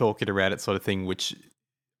talking around it sort of thing, which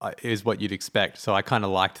is what you'd expect. So I kind of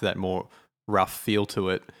liked that more rough feel to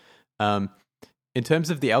it. In terms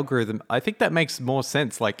of the algorithm, I think that makes more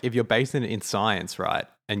sense. Like if you're basing it in science, right,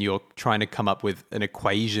 and you're trying to come up with an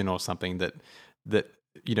equation or something that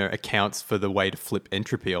accounts for the way to flip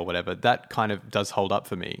entropy or whatever, that kind of does hold up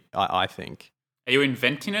for me. I think. Are you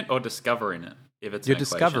inventing it or discovering it? If it's you're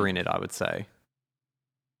discovering it, I would say.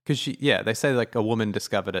 Because they say like a woman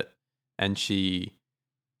discovered it, and she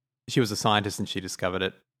was a scientist and she discovered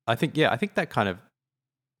it. I think that kind of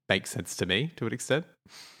makes sense to me to an extent.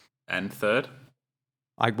 And third?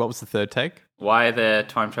 What was the third take? Why are there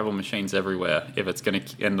time travel machines everywhere if it's going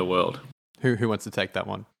to end the world? Who wants to take that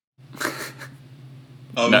one?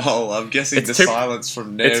 Well, I'm guessing silence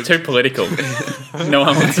from Nev. It's too political. No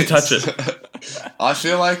one wants to touch it. I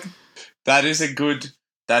feel like that is a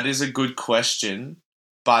good question,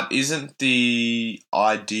 but isn't the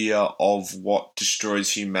idea of what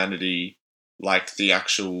destroys humanity like the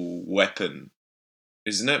actual weapon,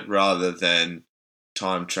 isn't it, rather than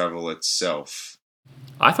time travel itself?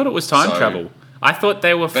 I thought it was time travel. I thought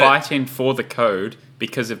they were fighting for the code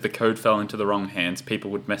because if the code fell into the wrong hands,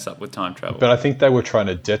 people would mess up with time travel. But I think they were trying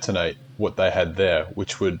to detonate what they had there,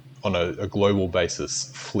 which would, on a global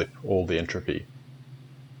basis, flip all the entropy.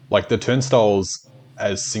 Like the turnstiles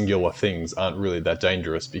as singular things aren't really that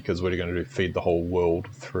dangerous because what are you going to do? Feed the whole world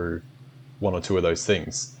through one or two of those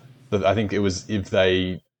things. But I think it was if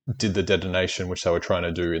they did the detonation, which they were trying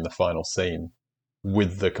to do in the final scene,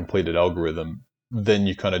 with the completed algorithm, then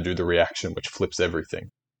you kind of do the reaction, which flips everything.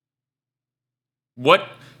 What?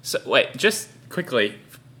 So, wait, just quickly,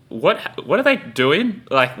 what are they doing?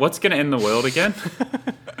 Like, what's going to end the world again?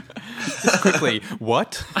 Just quickly,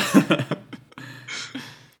 what?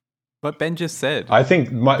 What Ben just said. I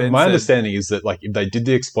think my understanding is that like if they did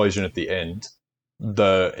the explosion at the end,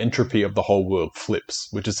 the entropy of the whole world flips,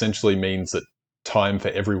 which essentially means that time for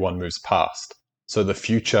everyone moves past. So the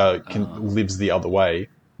future lives the other way,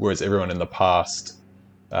 whereas everyone in the past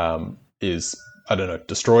is, I don't know,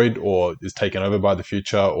 destroyed or is taken over by the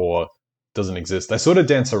future or doesn't exist. They sort of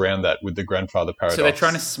dance around that with the grandfather paradox. So they're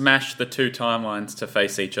trying to smash the two timelines to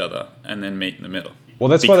face each other and then meet in the middle. Well,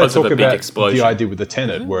 that's why they talk about the idea with the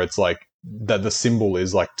tenet, where it's like that the symbol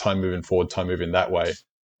is like time moving forward, time moving that way.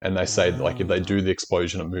 And they say like if they do the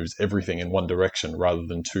explosion, it moves everything in one direction rather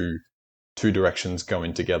than two directions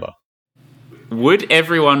going together. Would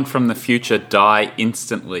everyone from the future die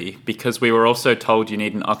instantly because we were also told you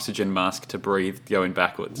need an oxygen mask to breathe going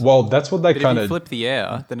backwards? Well, that's what they kind of... If you flip the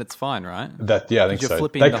air, then it's fine, right? I think so.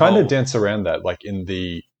 They kind of dance around that, like in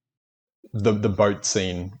the boat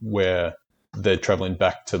scene where they're traveling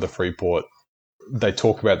back to the Freeport. They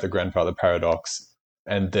talk about the grandfather paradox,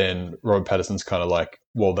 and then Robert Pattinson's kind of like,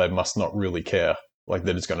 well, they must not really care. Like,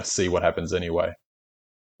 they're just going to see what happens anyway.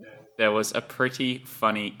 There was a pretty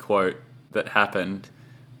funny quote that happened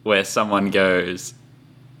where someone goes,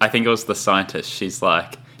 I think it was the scientist, she's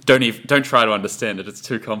like, don't try to understand it, it's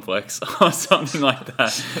too complex, or something like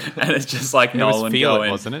that. And it's just like Nolan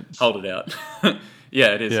going, wasn't it? Hold it out.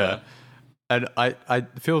 Yeah, it is. Yeah. And I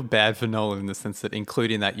feel bad for Nolan in the sense that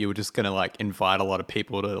including that you were just going to like invite a lot of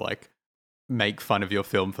people to like make fun of your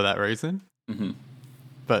film for that reason. Mm-hmm.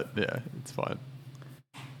 But yeah, it's fine.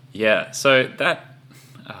 Yeah, so that,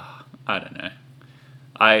 I don't know.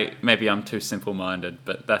 Maybe I'm too simple-minded,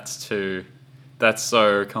 but that's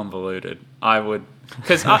so convoluted. I would,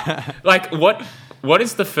 because like what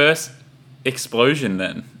is the first explosion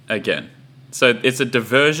then again? So it's a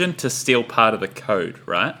diversion to steal part of the code,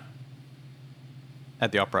 right?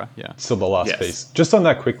 At the opera, yeah. Still the last piece. Just on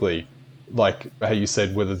that quickly, like how you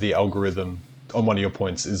said whether the algorithm on one of your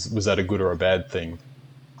points was that a good or a bad thing.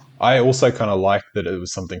 I also kind of like that it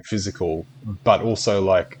was something physical, but also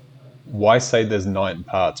like, why say there's 9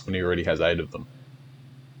 parts when he already has 8 of them?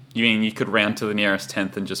 You mean you could round to the nearest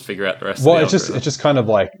 10th and just figure out the rest of the algorithm? Well, it's just kind of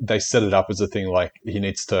like they set it up as a thing like he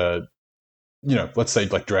needs to, let's say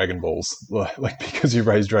like Dragon Balls, like because you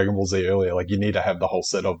raised Dragon Ball Z earlier, like you need to have the whole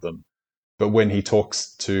set of them. But when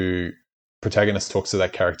protagonist talks to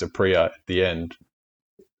that character Priya at the end,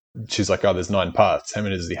 she's like, oh, there's 9 parts. How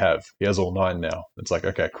many does he have? He has all 9 now. It's like,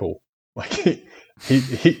 okay, cool. Like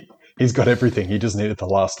he's got everything. He just needed the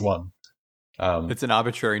last one. It's an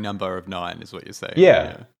arbitrary number of 9 is what you're saying.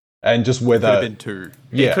 Yeah. And just whether... It could have been 2.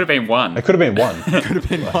 Yeah. It could have been 1. It could have been 1. It could have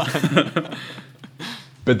been 1.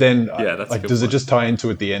 But then, that's like, does it just tie into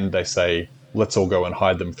at the end, they say, let's all go and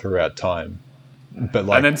hide them throughout time. But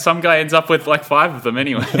like, and then some guy ends up with like 5 of them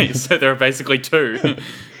anyway, so there are basically 2.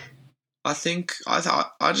 I think I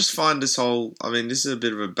just find this whole... I mean, this is a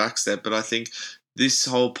bit of a backstep, but I think this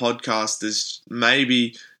whole podcast is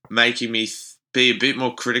maybe making me be a bit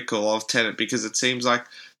more critical of Tenet because it seems like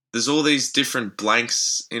there's all these different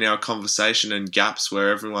blanks in our conversation and gaps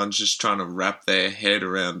where everyone's just trying to wrap their head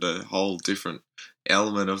around a whole different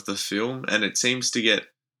element of the film, and it seems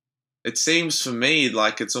for me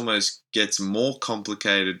like it's almost gets more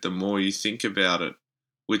complicated the more you think about it,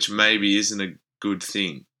 which maybe isn't a good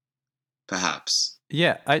thing, perhaps.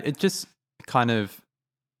 Yeah, it just kind of,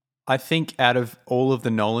 I think out of all of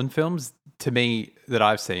the Nolan films, to me, that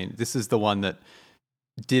I've seen, this is the one that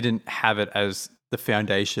didn't have it as the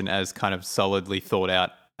foundation as kind of solidly thought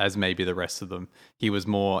out as maybe the rest of them. He was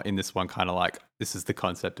more in this one kind of like, this is the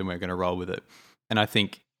concept and we're going to roll with it. And I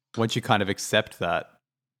think once you kind of accept that,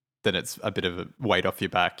 then it's a bit of a weight off your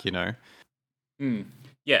back, you know?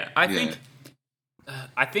 Yeah, I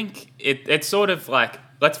think it's sort of like,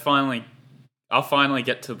 I'll finally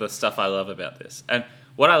get to the stuff I love about this. And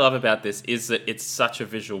what I love about this is that it's such a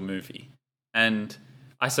visual movie. And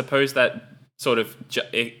I suppose that sort of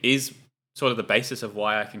it is sort of the basis of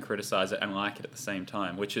why I can criticize it and like it at the same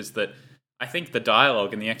time, which is that I think the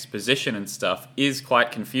dialogue and the exposition and stuff is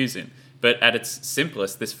quite confusing. But at its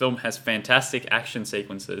simplest, this film has fantastic action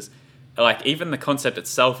sequences. Like, even the concept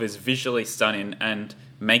itself is visually stunning and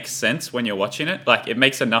makes sense when you're watching it. Like, it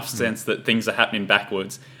makes enough sense that things are happening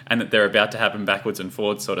backwards and that they're about to happen backwards and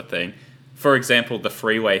forwards sort of thing. For example, the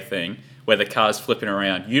freeway thing, where the car's flipping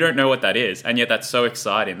around. You don't know what that is, and yet that's so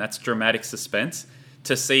exciting. That's dramatic suspense.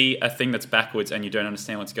 To see a thing that's backwards and you don't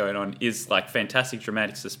understand what's going on is like fantastic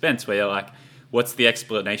dramatic suspense where you're like, what's the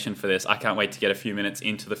explanation for this? I can't wait to get a few minutes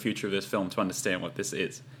into the future of this film to understand what this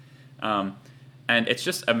is. And it's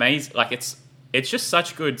just amazing. Like, it's just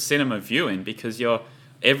such good cinema viewing because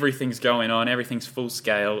everything's going on, everything's full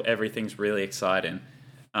scale, everything's really exciting.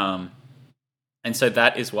 And so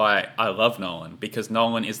that is why I love Nolan, because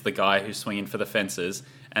Nolan is the guy who's swinging for the fences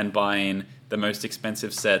and buying the most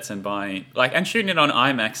expensive sets and and shooting it on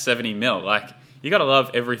IMAX 70mm. Like, you got to love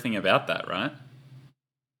everything about that, right?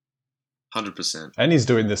 100%. And he's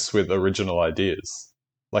doing this with original ideas.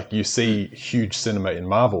 Like, you see huge cinema in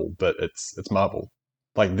Marvel, but it's Marvel.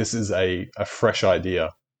 Like, this is a fresh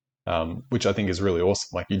idea, which I think is really awesome.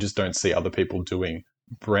 Like, you just don't see other people doing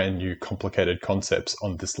brand new complicated concepts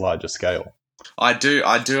on this larger scale. I do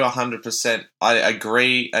 100%. I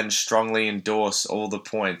agree and strongly endorse all the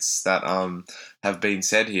points that have been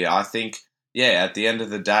said here. I think, at the end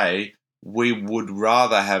of the day, we would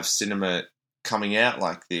rather have cinema coming out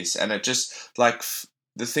like this. And it just, like,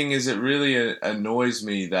 the thing is, it really annoys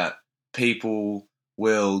me that people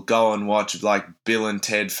will go and watch, like, Bill and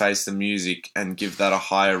Ted Face the Music and give that a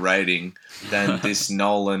higher rating than this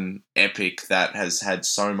Nolan epic that has had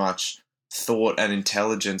so much thought and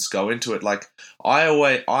intelligence go into it. Like, I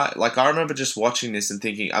remember just watching this and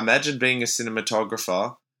thinking, imagine being a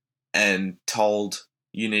cinematographer and told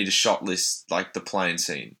you need a shot list like the plane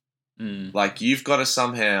scene. Like, you've got to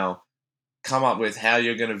somehow come up with how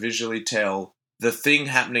you're going to visually tell the thing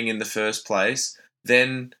happening in the first place,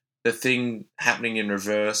 then the thing happening in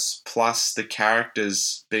reverse, plus the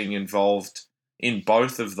characters being involved in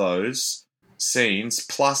both of those scenes,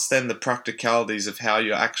 plus then the practicalities of how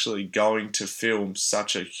you're actually going to film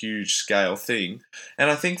such a huge scale thing. And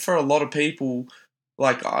I think for a lot of people,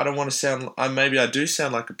 like, I don't want to sound, maybe I do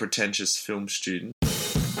sound like a pretentious film student.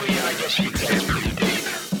 Well, yeah, I guess you could.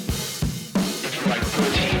 If you're like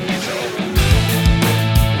 14 years old.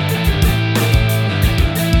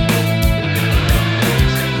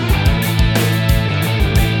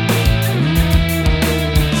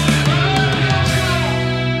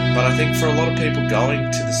 But I think for a lot of people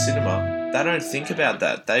going to the cinema, they don't think about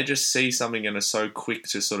that. They just see something and are so quick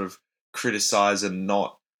to sort of criticize and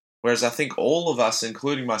not. Whereas I think all of us,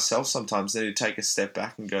 including myself, sometimes need to take a step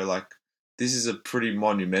back and go, like, this is a pretty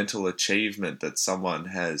monumental achievement that someone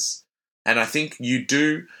has. And I think you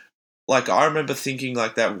do, like, I remember thinking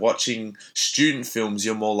like that, watching student films,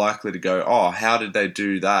 you're more likely to go, oh, how did they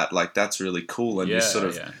do that? Like, that's really cool. And you sort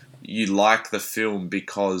of, you like the film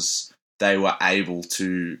because they were able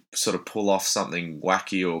to sort of pull off something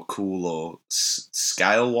wacky or cool or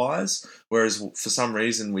scale-wise. Whereas for some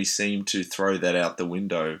reason we seem to throw that out the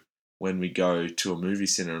window when we go to a movie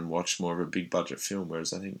cinema and watch more of a big budget film,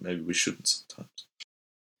 whereas I think maybe we shouldn't sometimes.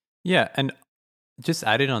 Yeah, and just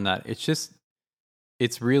adding on that,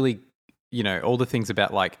 it's really, you know, all the things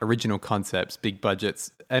about like original concepts, big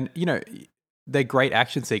budgets, and, you know, they're great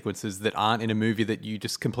action sequences that aren't in a movie that you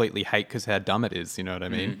just completely hate because how dumb it is, you know what I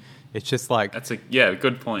mean? It's just like... That's a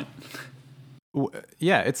good point.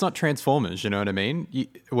 Yeah, it's not Transformers, you know what I mean?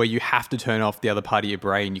 Where you have to turn off the other part of your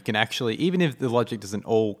brain. You can actually, even if the logic doesn't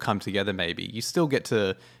all come together maybe, you still get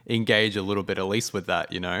to engage a little bit at least with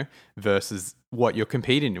that, you know, versus what you're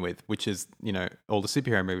competing with, which is, you know, all the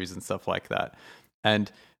superhero movies and stuff like that. And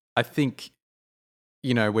I think,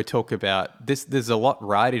 we're talking about this. There's a lot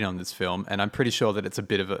riding on this film, and I'm pretty sure that it's a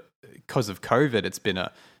bit of because of COVID, it's been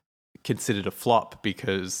considered a flop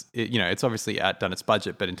because it's obviously outdone its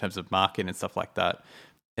budget, but in terms of marketing and stuff like that,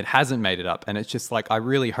 it hasn't made it up. And it's just like, I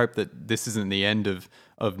really hope that this isn't the end of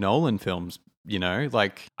Nolan films.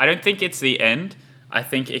 Like, I don't think it's the end. I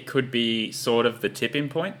think it could be sort of the tipping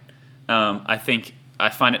point. I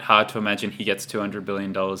find it hard to imagine he gets $200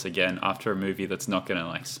 billion again after a movie that's not going to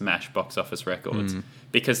like smash box office records,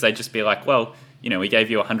 because they'd just be like, well, we gave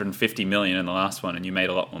you $150 million in the last one and you made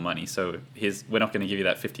a lot more money, so we're not going to give you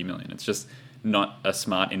that $50 million. It's just not a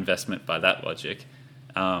smart investment by that logic.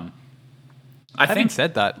 Having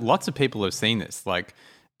said that, lots of people have seen this. Like,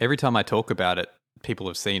 every time I talk about it, people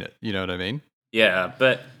have seen it. You know what I mean? Yeah,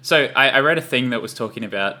 but so I read a thing that was talking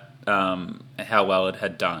about how well it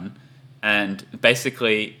had done. And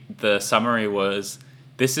basically, the summary was,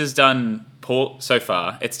 this is done so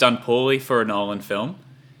far. It's done poorly for a Nolan film.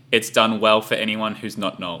 It's done well for anyone who's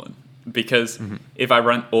not Nolan. Because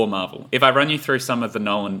or Marvel, if I run you through some of the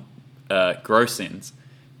Nolan gross-ins,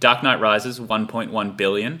 Dark Knight Rises, 1.1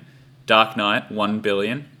 billion. Dark Knight, 1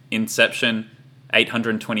 billion. Inception,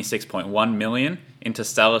 826.1 million.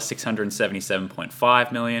 Interstellar,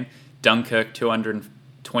 677.5 million. Dunkirk,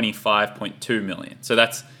 225.2 million. So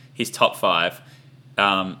that's his top five.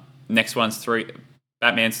 Next one's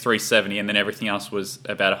Batman's 370, and then everything else was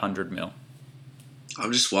about 100 mil.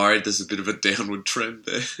 I'm just worried there's a bit of a downward trend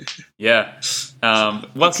there. Yeah.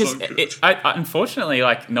 Well, because unfortunately,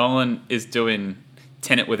 like, Nolan is doing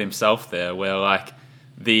Tenet with himself there, where like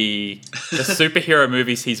the superhero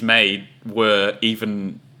movies he's made were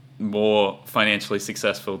even more financially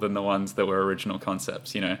successful than the ones that were original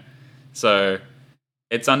concepts, So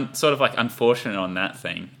it's sort of like unfortunate on that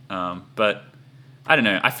thing. But I don't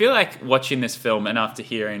know. I feel like watching this film, and after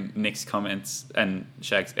hearing Nick's comments and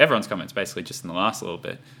Shag's, everyone's comments basically just in the last little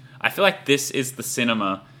bit, I feel like this is the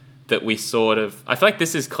cinema that I feel like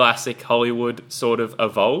this is classic Hollywood sort of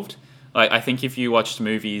evolved. Like, I think if you watched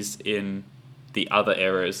movies in the other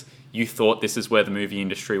eras, you thought this is where the movie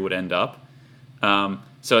industry would end up.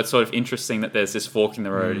 So it's sort of interesting that there's this fork in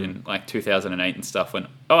the road in like 2008 and stuff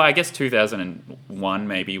I guess 2001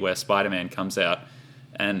 maybe, where Spider-Man comes out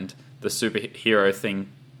and the superhero thing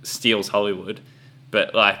steals Hollywood.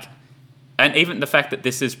 But like, and even the fact that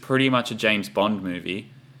this is pretty much a James Bond movie,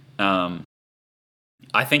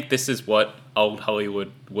 I think this is what old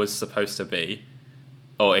Hollywood was supposed to be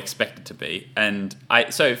or expected to be. And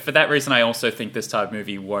so for that reason, I also think this type of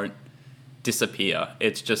movie won't disappear.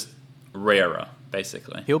 It's just rarer,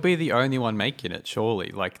 basically. He'll be the only one making it,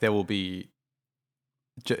 surely. Like, there will be...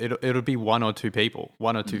 It'll be one or two people,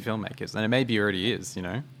 one or two filmmakers, and it maybe already is,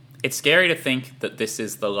 It's scary to think that this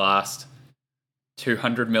is the last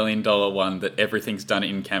 $200 million one that everything's done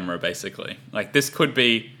in camera, basically. Like, this could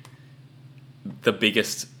be the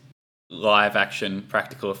biggest live-action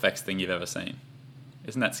practical effects thing you've ever seen.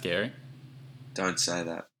 Isn't that scary? Don't say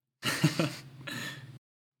that.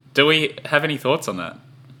 Do we have any thoughts on that?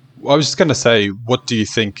 Well, I was just going to say, what do you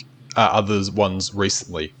think are other ones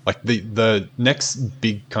recently? Like, the next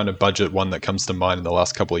big kind of budget one that comes to mind in the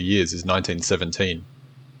last couple of years is 1917,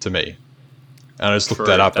 to me. And I just looked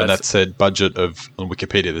that up, and that said budget of, on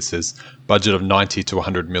Wikipedia, this says budget of 90 to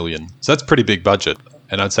 100 million. So that's a pretty big budget.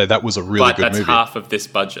 And I'd say that was a really good movie. But that's half of this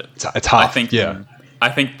budget. It's half, I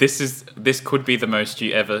think this could be the most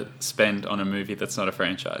you ever spend on a movie that's not a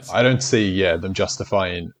franchise. I don't see, them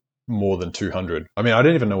justifying more than 200. I mean, I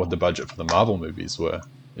don't even know what the budget for the Marvel movies were,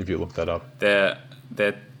 if you look that up. They're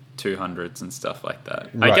 200s and stuff like that.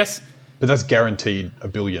 Right. I guess. But that's guaranteed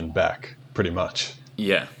 $1 billion back, pretty much.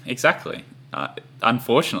 Yeah, exactly.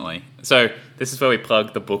 Unfortunately. So this is where we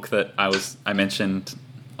plug the book that I mentioned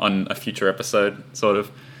on a future episode, sort of,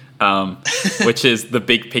 which is The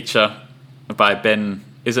Big Picture by Ben.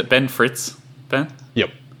 Is it Ben Fritz? Ben?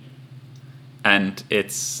 Yep. And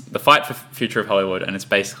it's The Fight for Future of Hollywood, and it's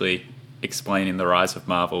basically explaining the rise of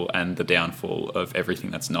Marvel and the downfall of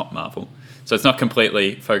everything that's not Marvel. So it's not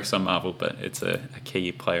completely focused on Marvel, but it's a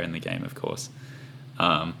key player in the game, of course.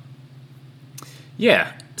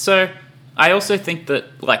 Yeah, so I also think that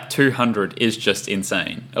like 200 is just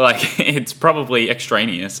insane. Like, it's probably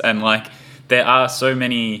extraneous, and like there are so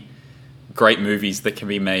many great movies that can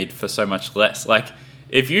be made for so much less. Like,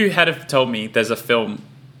 if you had have told me there's a film,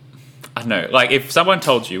 I don't know, like if someone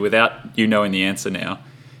told you without you knowing the answer now,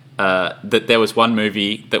 that there was one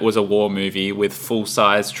movie that was a war movie with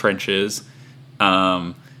full-size trenches,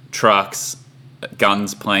 trucks,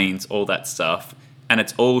 guns, planes, all that stuff, and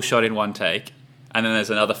it's all shot in one take. And then there's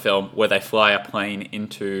another film where they fly a plane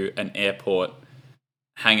into an airport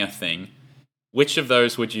hangar thing. which of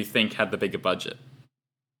those would you think had the bigger budget?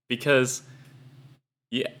 Because,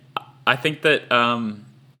 yeah, I think that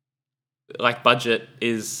like budget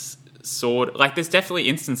is like there's definitely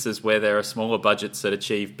instances where there are smaller budgets that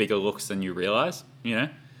achieve bigger looks than you realize, you know?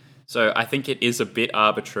 So I think it is a bit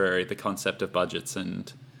arbitrary, the concept of budgets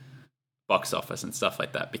and box office and stuff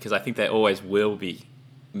like that, because I think there always will be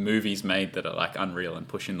movies made that are like unreal and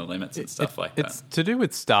pushing the limits and stuff like that. It's to do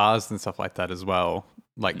with stars and stuff like that as well.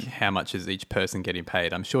 Like how much is each person getting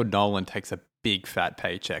paid? I'm sure Nolan takes a big fat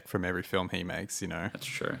paycheck from every film he makes, you know? That's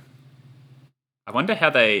true. I wonder how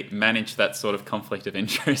they manage that sort of conflict of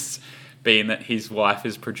interest, being that his wife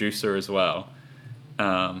is producer as well.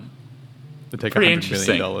 They take pretty $100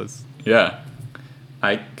 million. Yeah.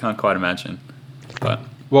 I can't quite imagine. But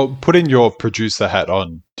Well, putting your producer hat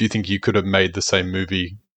on, do you think you could have made the same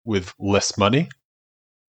movie with less money?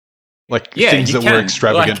 Like Yeah, things you that were can.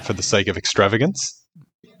 extravagant Like- for the sake of extravagance?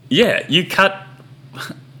 yeah, you cut.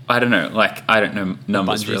 I don't know. Like I don't know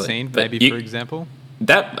numbers Bungee really. scene, but maybe, you- for example.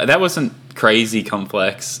 that wasn't crazy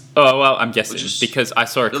complex. Oh well, I'm guessing Which is because I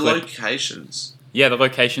saw a The clip. locations. Yeah, the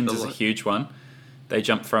locations The is a lo- huge one. They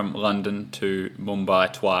jumped from London to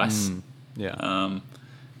Mumbai twice, Yeah.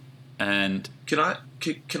 and Can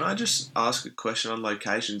I just ask a question on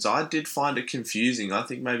locations? I did find it confusing. I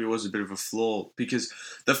think maybe it was a bit of a flaw because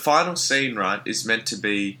the final scene, right, is meant to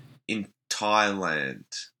be in Thailand.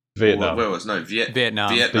 Vietnam. Where was Vietnam.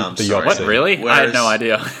 Vietnam. The sorry. yacht what really? I had Whereas- no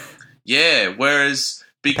idea. Yeah, whereas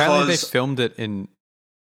Apparently they because filmed it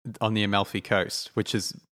on the Amalfi Coast, which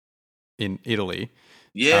is in Italy.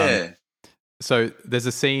 yeah, So there's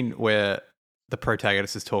a scene where the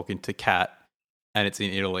protagonist is talking to Kat, and it's in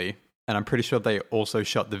Italy. And I'm pretty sure they also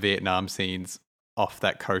shot the Vietnam scenes off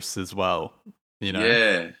that coast as well. You know,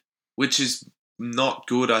 yeah, which is not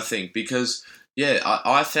good, I think, because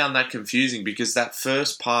I found that confusing because that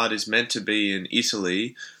first part is meant to be in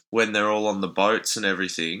Italy when they're all on the boats and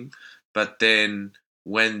everything, but then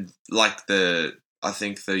when like the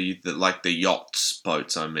yachts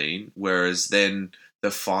boats, I mean, whereas then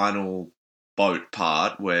the final boat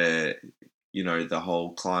part where the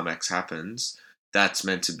whole climax happens, that's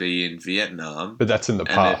meant to be in Vietnam. But that's in the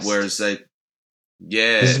And past. whereas this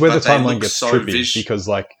This is where the but they timeline look gets so trippy because,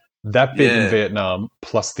 like, that bit Yeah. in Vietnam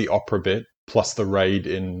plus the opera bit plus the raid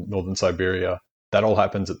in northern Siberia, that all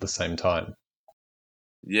happens at the same time.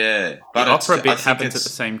 Yeah, The but opera I bit think happens at it's- the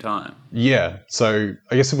same time. Yeah, so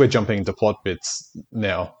I guess if we're jumping into plot bits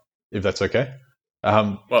now, if that's okay.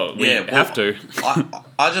 Well, we Yeah, well, have to.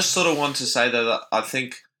 I just sort of want to say that I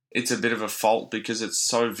think it's a bit of a fault because it's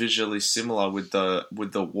so visually similar with the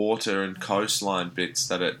water and coastline bits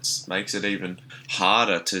that it makes it even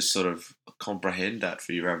harder to sort of comprehend that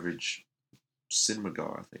for your average cinema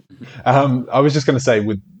goer, I think. I was just going to say,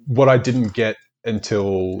 with what I didn't get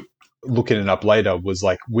until looking it up later was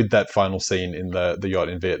like with that final scene in the yacht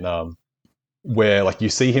in Vietnam, where like you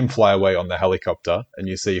see him fly away on the helicopter and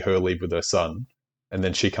you see her leave with her son, and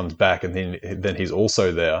then she comes back and then he's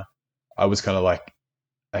also there. I was kind of like,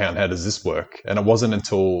 hang on, how does this work? And it wasn't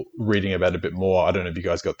until reading about it a bit more, I don't know if you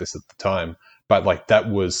guys got this at the time, but like that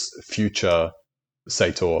was future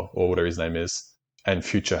Sator or whatever his name is, and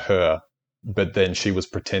future her, but then she was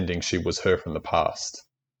pretending she was her from the past.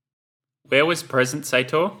 Where was present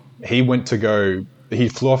Sator? He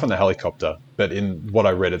flew off in a helicopter, but in what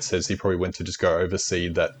I read, it says he probably went to just go oversee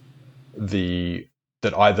that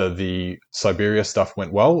either the Siberia stuff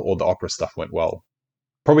went well or the opera stuff went well.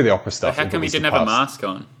 Probably the opera stuff. How if it come he was the didn't have a past. mask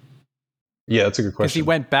on? Yeah, that's a good because question. he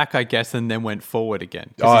went back, I guess, and then went forward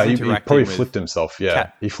again. 'Cause he's He interacting probably with- flipped himself. Yeah,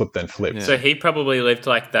 Cat. he flipped then flipped. Yeah. So he probably lived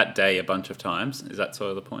like that day a bunch of times. Is that sort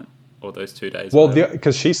of the point? Or those 2 days? Well, whatever?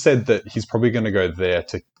 because she said that he's probably going to go there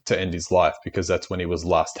to end his life because that's when he was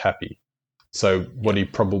last happy. So what he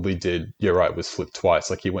probably did, you're right, was flip twice.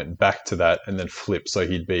 Like he went back to that and then flip, so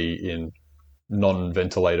he'd be in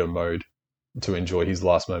non-ventilator mode to enjoy his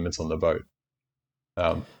last moments on the boat.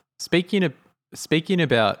 Speaking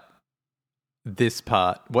about this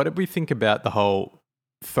part, what did we think about the whole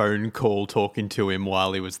phone call talking to him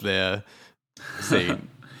while he was there scene?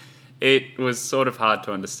 It was sort of hard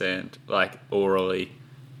to understand, like orally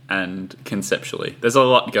and conceptually. There's a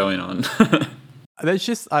lot going on. There's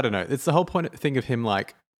just, I don't know. It's the whole thing of him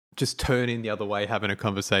like just turning the other way, having a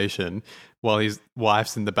conversation while his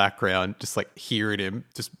wife's in the background, just like hearing him,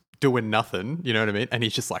 just doing nothing. You know what I mean? And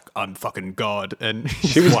he's just like, I'm fucking God. And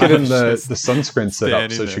She his was getting wife's the just sunscreen set up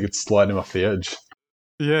standing so there. she could slide him off the edge.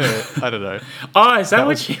 Yeah, I don't know. Oh, is that what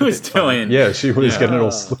was she a was bit funny. doing? Yeah, she was Yeah. getting it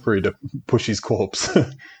all slippery to push his corpse.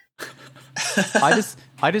 I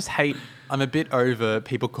just hate. I'm a bit over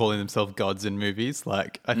people calling themselves gods in movies.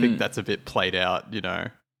 Like, I think that's a bit played out. You know.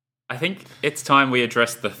 I think it's time we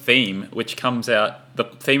address the theme, which comes out. The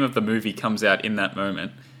theme of the movie comes out in that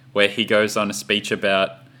moment, where he goes on a speech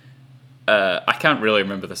about. I can't really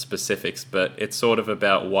remember the specifics, but it's sort of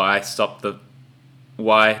about why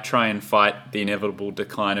try and fight the inevitable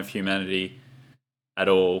decline of humanity at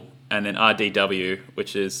all. And then RDW,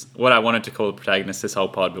 which is what I wanted to call the protagonist this whole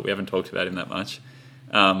pod, but we haven't talked about him that much.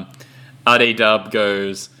 RD-Dub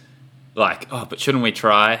goes like, oh, but shouldn't we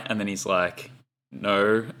try? And then he's like,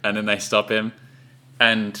 no. And then they stop him.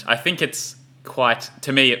 And I think it's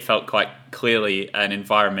to me, it felt quite clearly an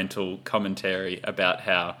environmental commentary about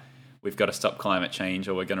how we've got to stop climate change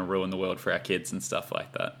or we're going to ruin the world for our kids and stuff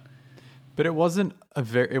like that. But it wasn't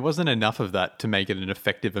enough of that to make it an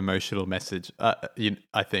effective emotional message.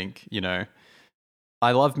 I think,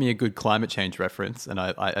 I love me a good climate change reference, and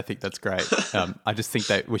I think that's great. I just think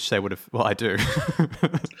they wish they would have. Well, I do.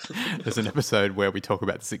 There's an episode where we talk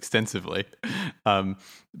about this extensively,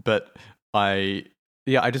 but I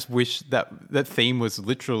just wish that theme was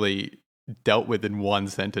literally dealt with in one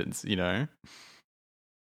sentence.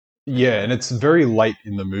 Yeah, and it's very late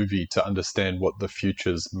in the movie to understand what the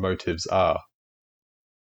future's motives are.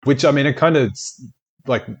 Which, I mean, it kind of,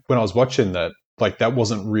 like, when I was watching that, like, that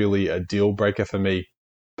wasn't really a deal breaker for me,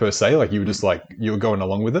 per se. Like, you were just, like, you were going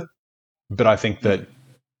along with it. But I think that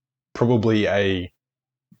probably a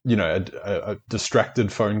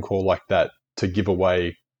distracted phone call like that to give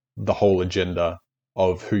away the whole agenda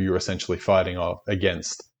of who you're essentially fighting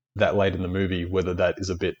against that late in the movie, whether that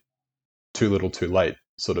is a bit too little too late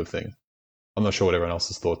sort of thing. I'm not sure what everyone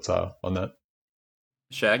else's thoughts are on that.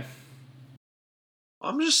 Shag?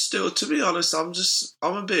 I'm just still, to be honest, I'm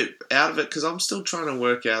a bit out of it because I'm still trying to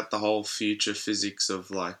work out the whole future physics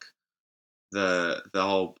of like the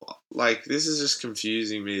whole, like, this is just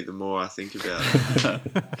confusing me the more I think about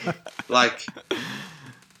it. Like,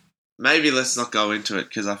 maybe let's not go into it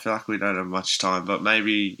because I feel like we don't have much time, but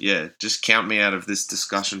maybe, just count me out of this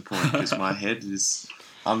discussion point because my head is...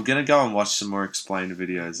 I'm going to go and watch some more explainer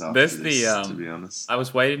videos after this, to be honest. I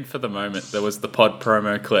was waiting for the moment. There was the pod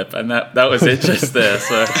promo clip, and that was it just there.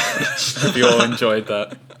 So hope you all enjoyed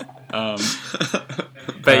that.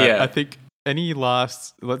 But I think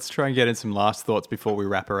let's try and get in some last thoughts before we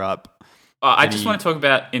wrap her up. I just want to talk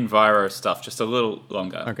about Enviro stuff just a little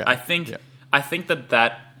longer. Okay. I think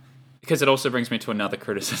that because it also brings me to another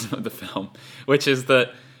criticism of the film, which is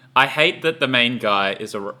that I hate that the main guy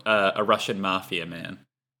is a Russian mafia man.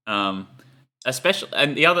 Especially,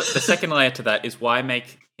 and the second layer to that is why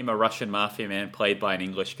make him a Russian mafia man played by an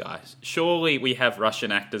English guy? Surely we have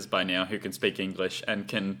Russian actors by now who can speak English and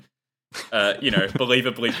can,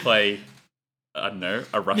 believably play, I don't know,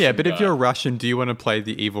 a Russian Yeah, but guy. if you're Russian, do you want to play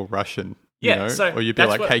the evil Russian? So or you'd be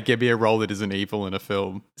like, hey, give me a role that isn't evil in a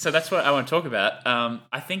film. So that's what I want to talk about.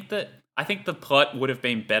 I think the plot would have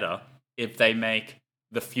been better if they make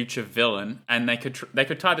the future villain, and they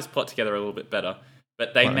could tie this plot together a little bit better.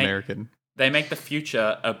 But they make the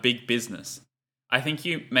future a big business. I think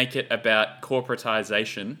you make it about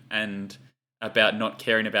corporatization and about not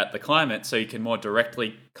caring about the climate, so you can more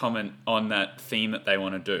directly comment on that theme that they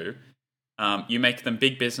want to do. You make them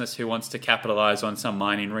big business who wants to capitalize on some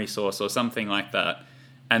mining resource or something like that,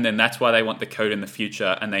 and then that's why they want the code in the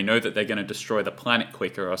future, and they know that they're going to destroy the planet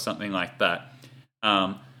quicker or something like that.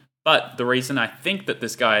 But the reason I think that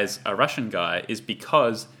this guy is a Russian guy is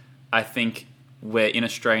because I think we're in a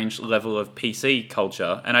strange level of PC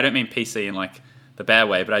culture. And I don't mean PC in like the bad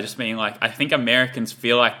way, but I just mean like I think Americans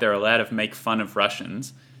feel like they're allowed to make fun of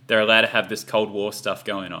Russians. They're allowed to have this Cold War stuff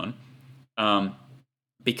going on.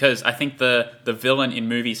 Because I think the villain in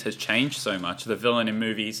movies has changed so much. The villain in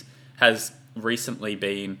movies has recently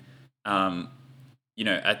been, an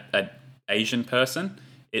Asian person.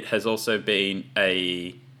 It has also been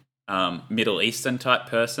a Middle Eastern type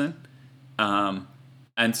person.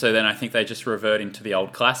 And so then I think they just revert into the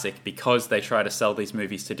old classic because they try to sell these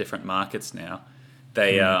movies to different markets now.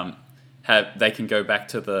 They they can go back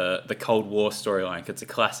to the Cold War storyline. It's a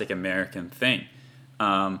classic American thing.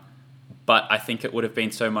 But I think it would have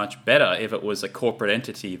been so much better if it was a corporate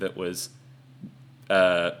entity that was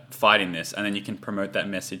fighting this, and then you can promote that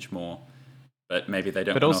message more. But maybe they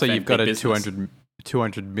don't. But also, you've got a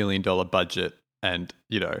 $200 million budget, and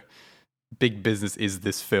big business is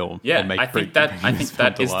this film. Yeah, I think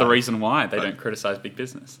that is the reason why they don't criticize big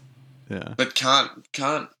business. Yeah, but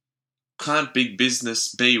can't big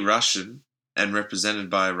business be Russian and represented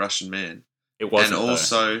by a Russian man? It wasn't, and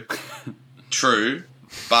also true,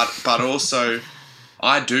 but also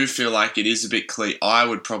I do feel like it is a bit I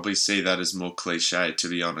would probably see that as more cliche, to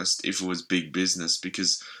be honest, if it was big business,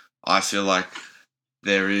 because I feel like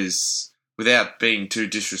without being too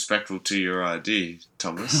disrespectful to your idea,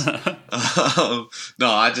 Thomas. No,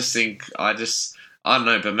 I don't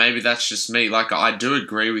know, but maybe that's just me. Like, I do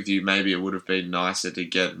agree with you. Maybe it would have been nicer to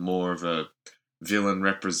get more of a villain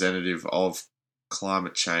representative of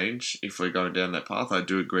climate change if we're going down that path. I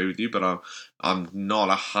do agree with you, but I'm not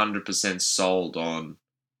 100% sold on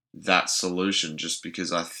that solution just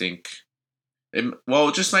because I think it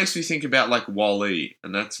just makes me think about like WALL-E,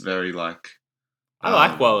 and that's very like I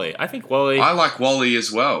like WALL-E. I think WALL-E. I like WALL-E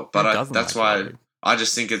as well, but that's like why WALL-E? I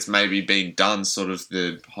just think it's maybe been done sort of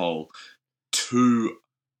the whole too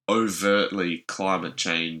overtly climate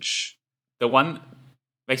change. The one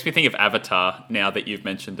makes me think of Avatar now that you've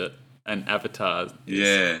mentioned it. And Avatar.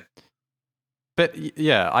 Yeah. But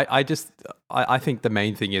yeah, I think the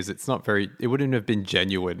main thing is it wouldn't have been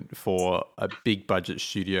genuine for a big budget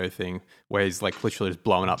studio thing where he's like literally just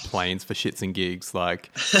blowing up planes for shits and gigs,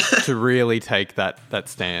 like to really take that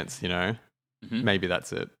stance, you know? Mm-hmm. Maybe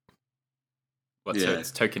that's it. So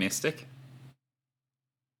it's tokenistic?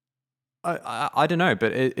 I don't know,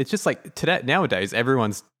 but it's just like nowadays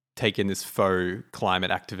everyone's taking this faux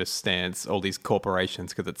climate activist stance, all these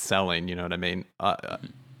corporations, because it's selling, you know what I mean?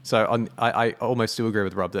 So I almost do agree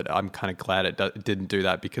with Rob that I'm kind of glad it didn't do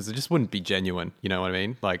that because it just wouldn't be genuine, you know what I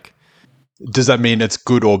mean? Like, does that mean it's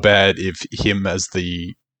good or bad if him as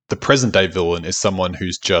the present day villain is someone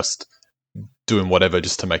who's just doing whatever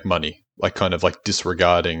just to make money, like kind of like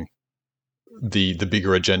disregarding the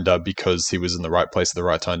bigger agenda because he was in the right place at the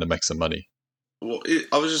right time to make some money? Well,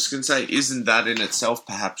 I was just going to say, isn't that in itself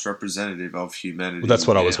perhaps representative of humanity? Well, that's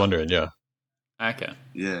what I was wondering, yeah. Okay.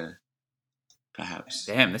 Yeah. Perhaps.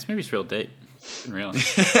 Damn, this movie's real deep. Didn't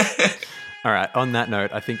realize. all right, on that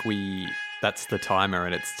note, I think that's the timer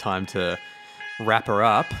and it's time to wrap her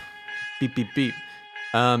up. Beep, beep, beep.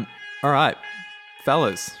 All right,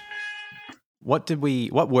 fellas, what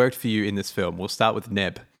worked for you in this film? We'll start with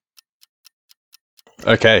Neb.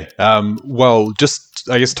 Okay. Well, just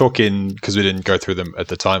I guess talking, because we didn't go through them at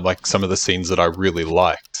the time, like some of the scenes that I really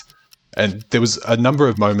liked. And there was a number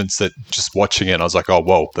of moments that just watching it, I was like, oh,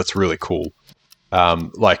 whoa, that's really cool.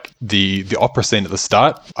 Like the opera scene at the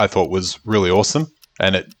start, I thought was really awesome.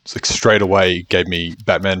 And it like straight away gave me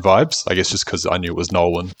Batman vibes, I guess just because I knew it was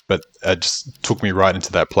Nolan. But it just took me right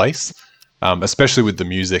into that place, especially with the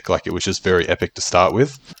music. Like it was just very epic to start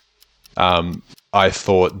with. I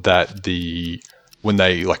thought that when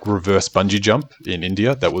they like reverse bungee jump in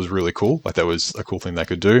India, that was really cool. Like that was a cool thing they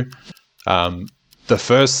could do. The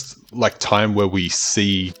first like time where we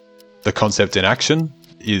see the concept in action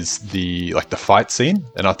is the fight scene,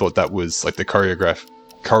 and I thought that was like the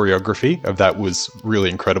choreography of that was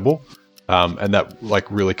really incredible, and that like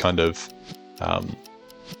really kind of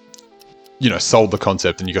sold the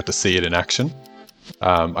concept, and you got to see it in action.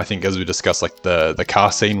 I think as we discussed, like the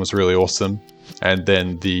car scene was really awesome, and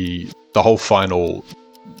then the whole final,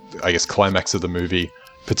 I guess, climax of the movie,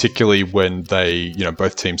 particularly when they,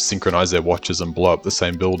 both teams synchronize their watches and blow up the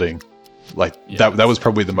same building. Like that was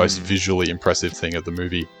probably the most visually impressive thing of the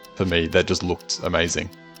movie for me. That just looked amazing.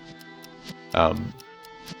 That's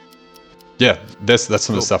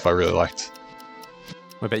some of the stuff I really liked.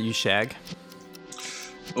 What about you, Shag?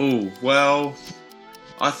 Oh, well,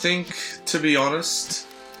 I think, to be honest,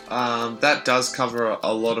 that does cover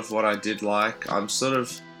a lot of what I did like. I'm sort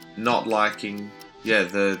of not liking,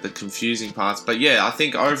 the confusing parts. But yeah, I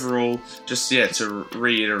think overall, just, to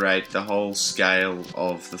reiterate, the whole scale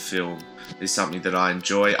of the film is something that I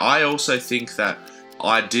enjoy. I also think that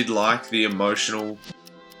I did like the emotional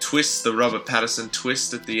twist, the Robert Pattinson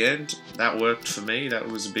twist at the end. That worked for me. That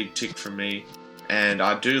was a big tick for me. And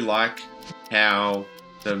I do like how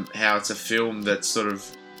it's a film that sort of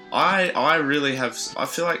I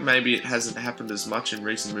feel like maybe it hasn't happened as much in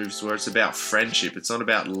recent movies where it's about friendship. It's not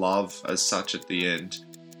about love as such at the end.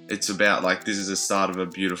 It's about like, this is the start of a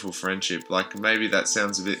beautiful friendship. Like maybe that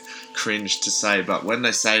sounds a bit cringe to say, but when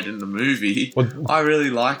they say it in the movie, I really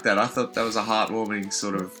like that. I thought that was a heartwarming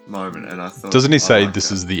sort of moment, and I thought, doesn't he say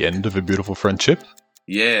this is the end of a beautiful friendship?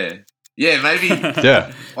 Yeah. Yeah, maybe.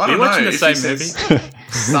 Yeah. I don't Are you watching know the if same he says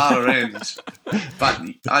start or end. But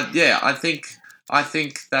I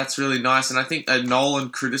think that's really nice. And I think a Nolan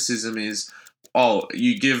criticism is,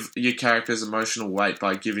 you give your characters emotional weight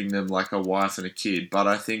by giving them like a wife and a kid. But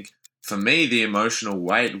I think for me, the emotional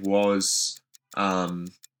weight was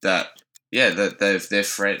that their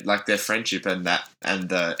friendship and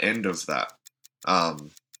the end of that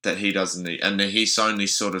that he doesn't need, and he's only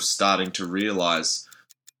sort of starting to realize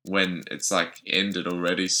when it's like ended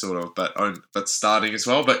already, sort of, but starting as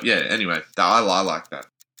well. But yeah, anyway, I like that.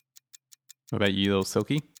 What about you, little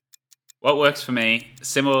Silky? What works for me,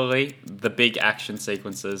 similarly, the big action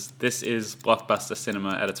sequences. This is blockbuster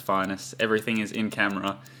cinema at its finest. Everything is in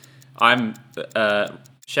camera.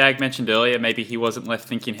 Shag mentioned earlier, maybe he wasn't left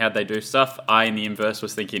thinking how'd they do stuff. I, in the inverse,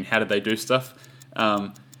 was thinking how did they do stuff.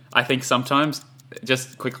 I think sometimes,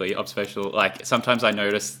 just quickly, observational, like sometimes I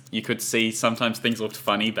noticed you could see sometimes things looked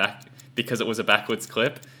funny back because it was a backwards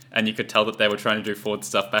clip, and you could tell that they were trying to do forward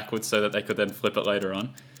stuff backwards so that they could then flip it later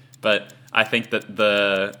on. But I think that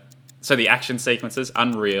the action sequences,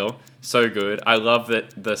 unreal, so good. I love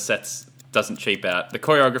that the sets doesn't cheap out. The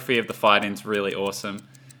choreography of the fighting's really awesome.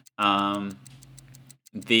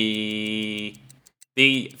 The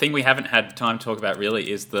thing we haven't had time to talk about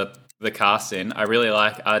really is the cast in. I really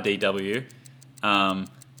like RDW, and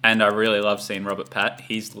I really love seeing Robert Patt.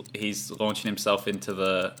 He's launching himself into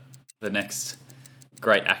the next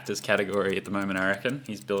great actors category at the moment, I reckon.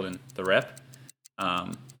 He's building the rep.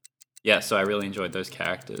 So I really enjoyed those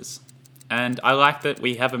characters. And I like that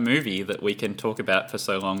we have a movie that we can talk about for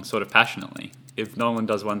so long, sort of passionately. If Nolan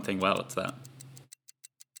does one thing well, it's that.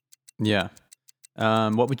 Yeah.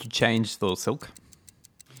 What would you change, Little Silk?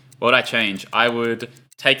 What would I change? I would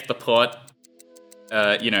take the plot,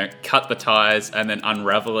 cut the ties and then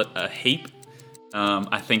unravel it a heap.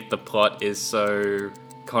 I think the plot is so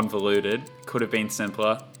convoluted, could have been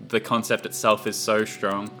simpler. The concept itself is so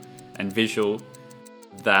strong and visual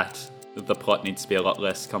that the plot needs to be a lot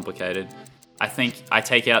less complicated. I think I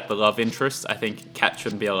take out the love interest. I think Kat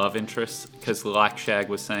shouldn't be a love interest because, like Shag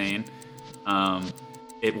was saying,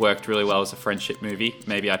 it worked really well as a friendship movie.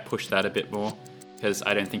 Maybe I'd push that a bit more because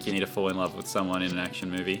I don't think you need to fall in love with someone in an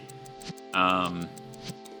action movie.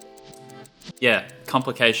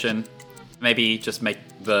 Complication. Maybe just make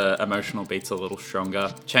the emotional beats a little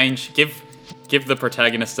stronger. Give the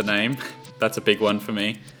protagonist a name. That's a big one for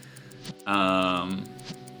me.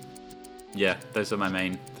 Those are my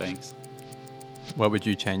main things. What would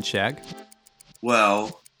you change, Shag?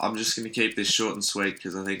 Well, I'm just going to keep this short and sweet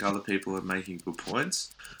because I think other people are making good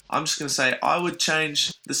points. I'm just going to say I would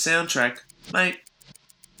change the soundtrack. Mate,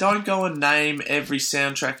 don't go and name every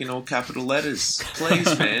soundtrack in all capital letters.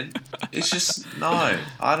 Please, man. It's just, no.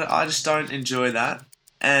 I just don't enjoy that.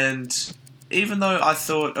 And even though I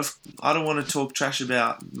don't want to talk trash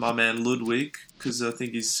about my man Ludwig because I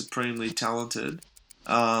think he's supremely talented.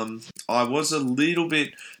 I was a little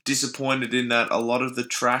bit disappointed in that a lot of the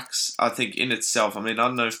tracks, I think in itself, I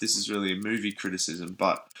don't know if this is really a movie criticism,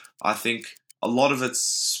 but I think a lot of it's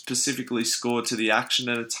specifically scored to the action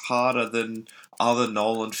and it's harder than other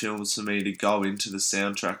Nolan films for me to go into the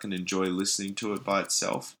soundtrack and enjoy listening to it by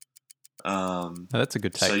itself. That's a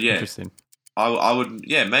good take. So, yeah, interesting. I would,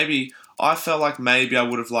 maybe, I felt like maybe I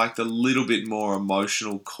would have liked a little bit more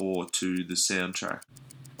emotional core to the soundtrack,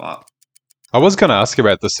 but... I was going to ask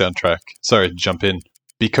about the soundtrack. Sorry to jump in.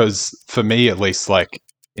 Because for me, at least, like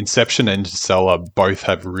Inception and Interstellar both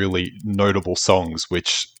have really notable songs,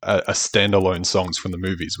 which are standalone songs from the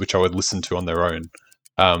movies, which I would listen to on their own.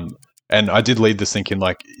 And I did lead this thinking,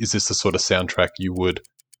 like, is this the sort of soundtrack you would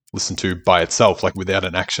listen to by itself, like without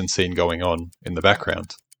an action scene going on in the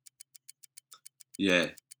background? Yeah.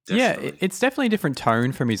 Definitely. Yeah, it's definitely a different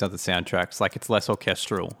tone from his other soundtracks. Like, it's less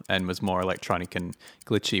orchestral and was more electronic and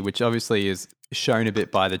glitchy, which obviously is shown a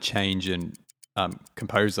bit by the change in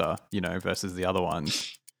composer, versus the other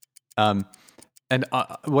ones. And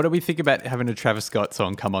what do we think about having a Travis Scott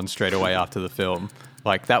song come on straight away after the film?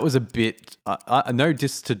 Like, that was a bit... no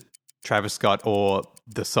diss to Travis Scott or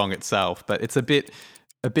the song itself, but it's a bit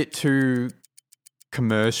too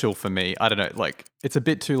commercial for me. I don't know, like, it's a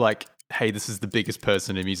bit too, like, hey, this is the biggest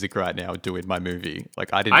person in music right now doing my movie.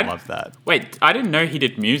 Like, I didn't love that. Wait, I didn't know he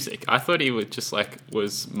did music. I thought he would just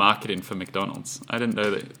was marketing for McDonald's. I didn't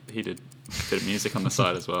know that he did a bit of music on the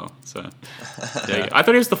side as well. So, yeah, I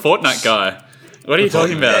thought he was the Fortnite guy. What are you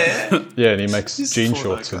talking about? Yeah, and he makes jean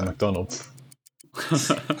shorts with McDonald's.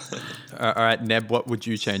 All right, Neb, what would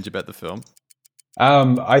you change about the film?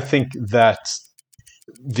 I think that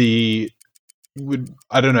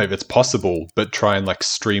I don't know if it's possible, but try and like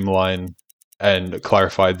streamline and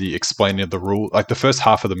clarify the explaining of the rule. Like the first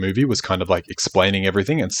half of the movie was kind of like explaining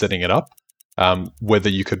everything and setting it up. Whether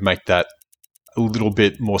you could make that a little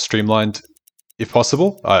bit more streamlined, if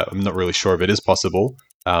possible. I'm not really sure if it is possible.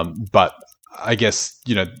 But I guess,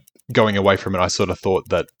 going away from it, I sort of thought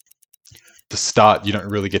that the start, you don't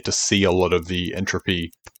really get to see a lot of the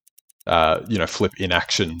entropy, flip in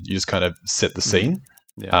action. You just kind of set the scene.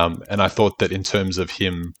 Yeah. And I thought that in terms of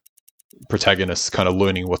him, protagonist kind of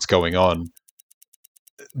learning what's going on,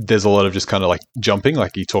 there's a lot of just kind of like jumping,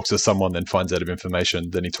 like he talks to someone, then finds out of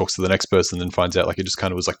information, then he talks to the next person, then finds out, like he just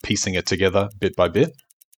kind of was like piecing it together bit by bit.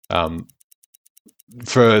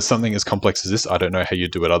 for something as complex as this, I don't know how you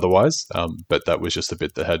do it otherwise. But that was just a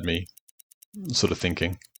bit that had me sort of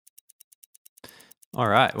thinking. All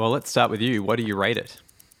right. Well, let's start with you. What do you rate it?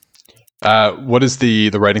 What is the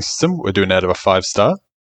rating system? We're doing out of a 5-star.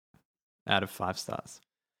 Out of 5 stars.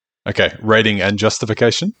 Okay, rating and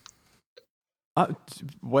justification.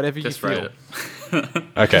 Whatever you Just feel. rate it.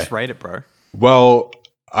 Okay. Just rate it, bro. Well,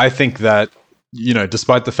 I think that,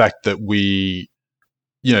 despite the fact that we,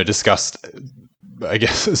 discussed, I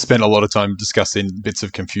guess, spent a lot of time discussing bits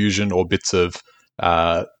of confusion or bits of,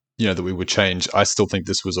 that we would change, I still think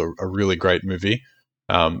this was a really great movie.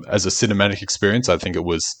 As a cinematic experience, I think it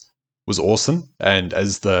was awesome. And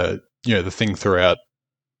as the thing throughout,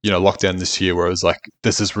 lockdown this year where it was like,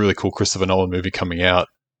 this is really cool Christopher Nolan movie coming out.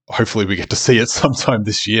 Hopefully we get to see it sometime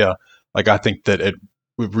this year. Like, I think that it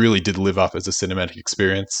really did live up as a cinematic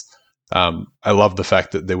experience. I love the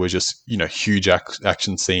fact that there were just, huge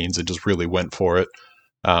action scenes and just really went for it.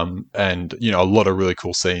 And, a lot of really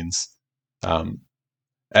cool scenes.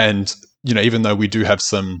 And, even though we do have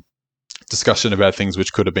some discussion about things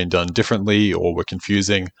which could have been done differently or were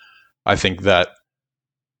confusing, I think that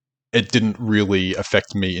it didn't really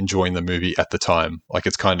affect me enjoying the movie at the time. Like,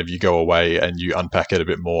 it's kind of, you go away and you unpack it a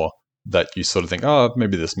bit more, that you sort of think, oh,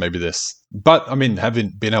 maybe this, maybe this. But, I mean,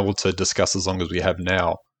 having been able to discuss as long as we have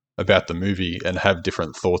now about the movie and have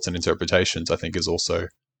different thoughts and interpretations, I think is also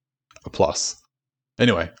a plus.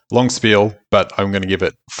 Anyway, long spiel, but I'm going to give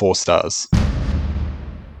it 4 stars.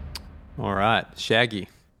 All right. Shaggy.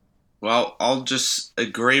 Well, I'll just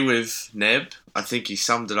agree with Neb. I think he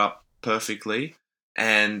summed it up perfectly.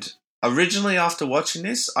 And originally, after watching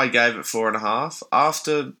this, I gave it 4.5.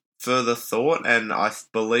 After further thought, and I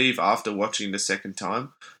believe after watching the second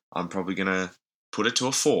time, I'm probably going to put it to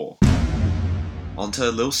a 4. On to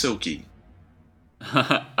Lil Silky.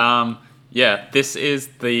 Yeah, this is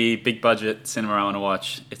the big budget cinema I want to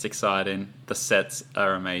watch. It's exciting. The sets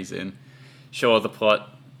are amazing. Sure, the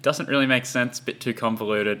plot doesn't really make sense, a bit too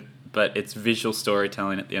convoluted, but it's visual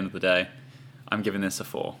storytelling at the end of the day. I'm giving this a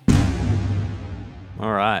 4.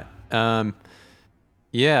 All right.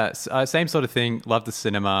 Same sort of thing. Love the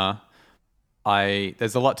cinema.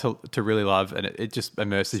 There's a lot to really love, and it just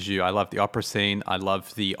immerses you. I love the opera scene. I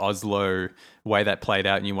love the Oslo way that played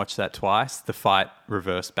out, and you watch that twice. The fight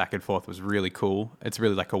reversed back and forth was really cool. It's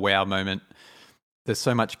really like a wow moment. There's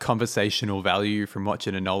so much conversational value from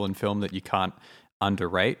watching a Nolan film that you can't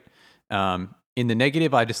underrate. In the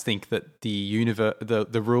negative, I just think that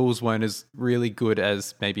the rules weren't as really good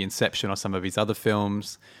as maybe Inception or some of his other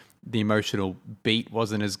films. The emotional beat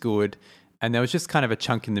wasn't as good. And there was just kind of a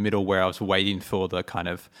chunk in the middle where I was waiting for the kind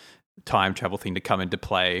of time travel thing to come into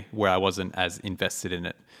play where I wasn't as invested in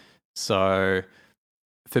it. So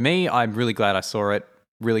for me, I'm really glad I saw it,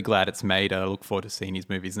 really glad it's made, and I look forward to seeing his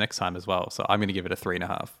movies next time as well. So I'm going to give it a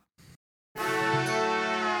 3.5.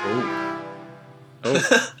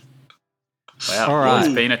 Oh. Wow, All right.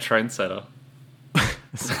 He's been a trendsetter.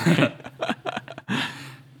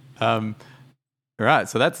 All right,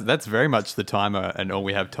 so that's very much the timer and all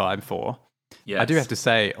we have time for. Yes. I do have to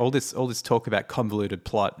say, all this talk about convoluted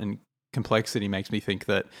plot and complexity makes me think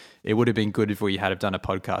that it would have been good if we had have done a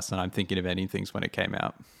podcast, and I'm thinking of ending things when it came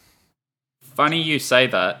out. Funny you say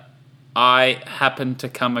that. I happened to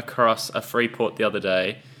come across a Freeport the other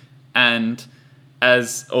day, and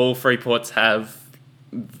as all Freeports have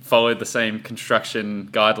followed the same construction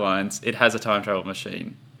guidelines, it has a time travel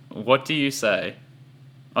machine. What do you say?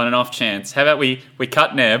 On an off chance, how about we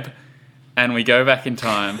cut Neb and we go back in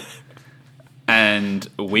time and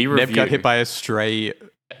we review. Neb got hit by a stray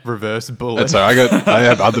reverse bullet. That's all right. I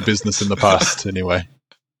have other business in the past anyway.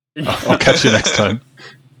 I'll catch you next time.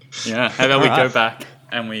 Yeah, how about we All right. go back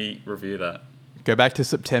and we review that? Go back to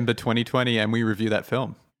September 2020 and we review that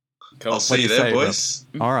film. Cool. I'll see you there, say, boys.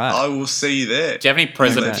 All right. I will see you there. Do you have any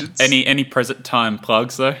present Legends. any present time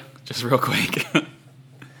plugs though? Just real quick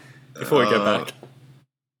before we go back.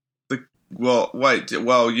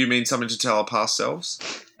 Well, you mean something to tell our past selves?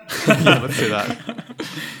 Yeah, let's do that.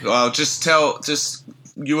 Well, just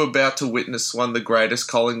you were about to witness one of the greatest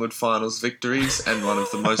Collingwood finals victories and one of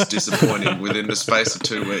the most disappointing within the space of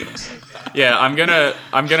 2 weeks. Yeah, I'm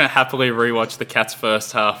gonna happily rewatch the Cats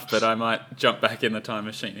first half, but I might jump back in the time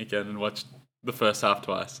machine again and watch the first half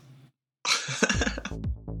twice.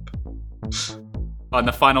 And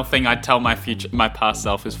the final thing I'd tell my past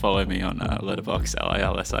self is follow me on Letterboxd,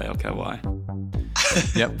 LALSALKY.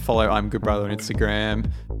 Yep. Follow I'm Good Brother on Instagram.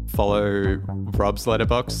 Follow Rob's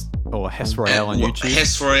Letterboxd or Hess Royale on YouTube.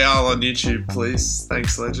 Hess Royale on YouTube, please.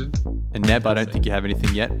 Thanks, legend. And Neb, I don't think you have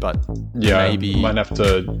anything yet, but Yeah, maybe might have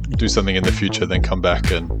to do something in the future, then come back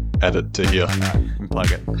and add it to here. and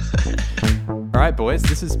plug it. All right, boys.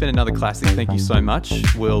 This has been another classic. Thank you so much.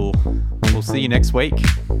 We'll see you next week.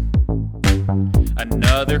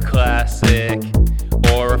 Another classic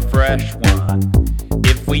or a fresh one.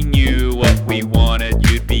 If we knew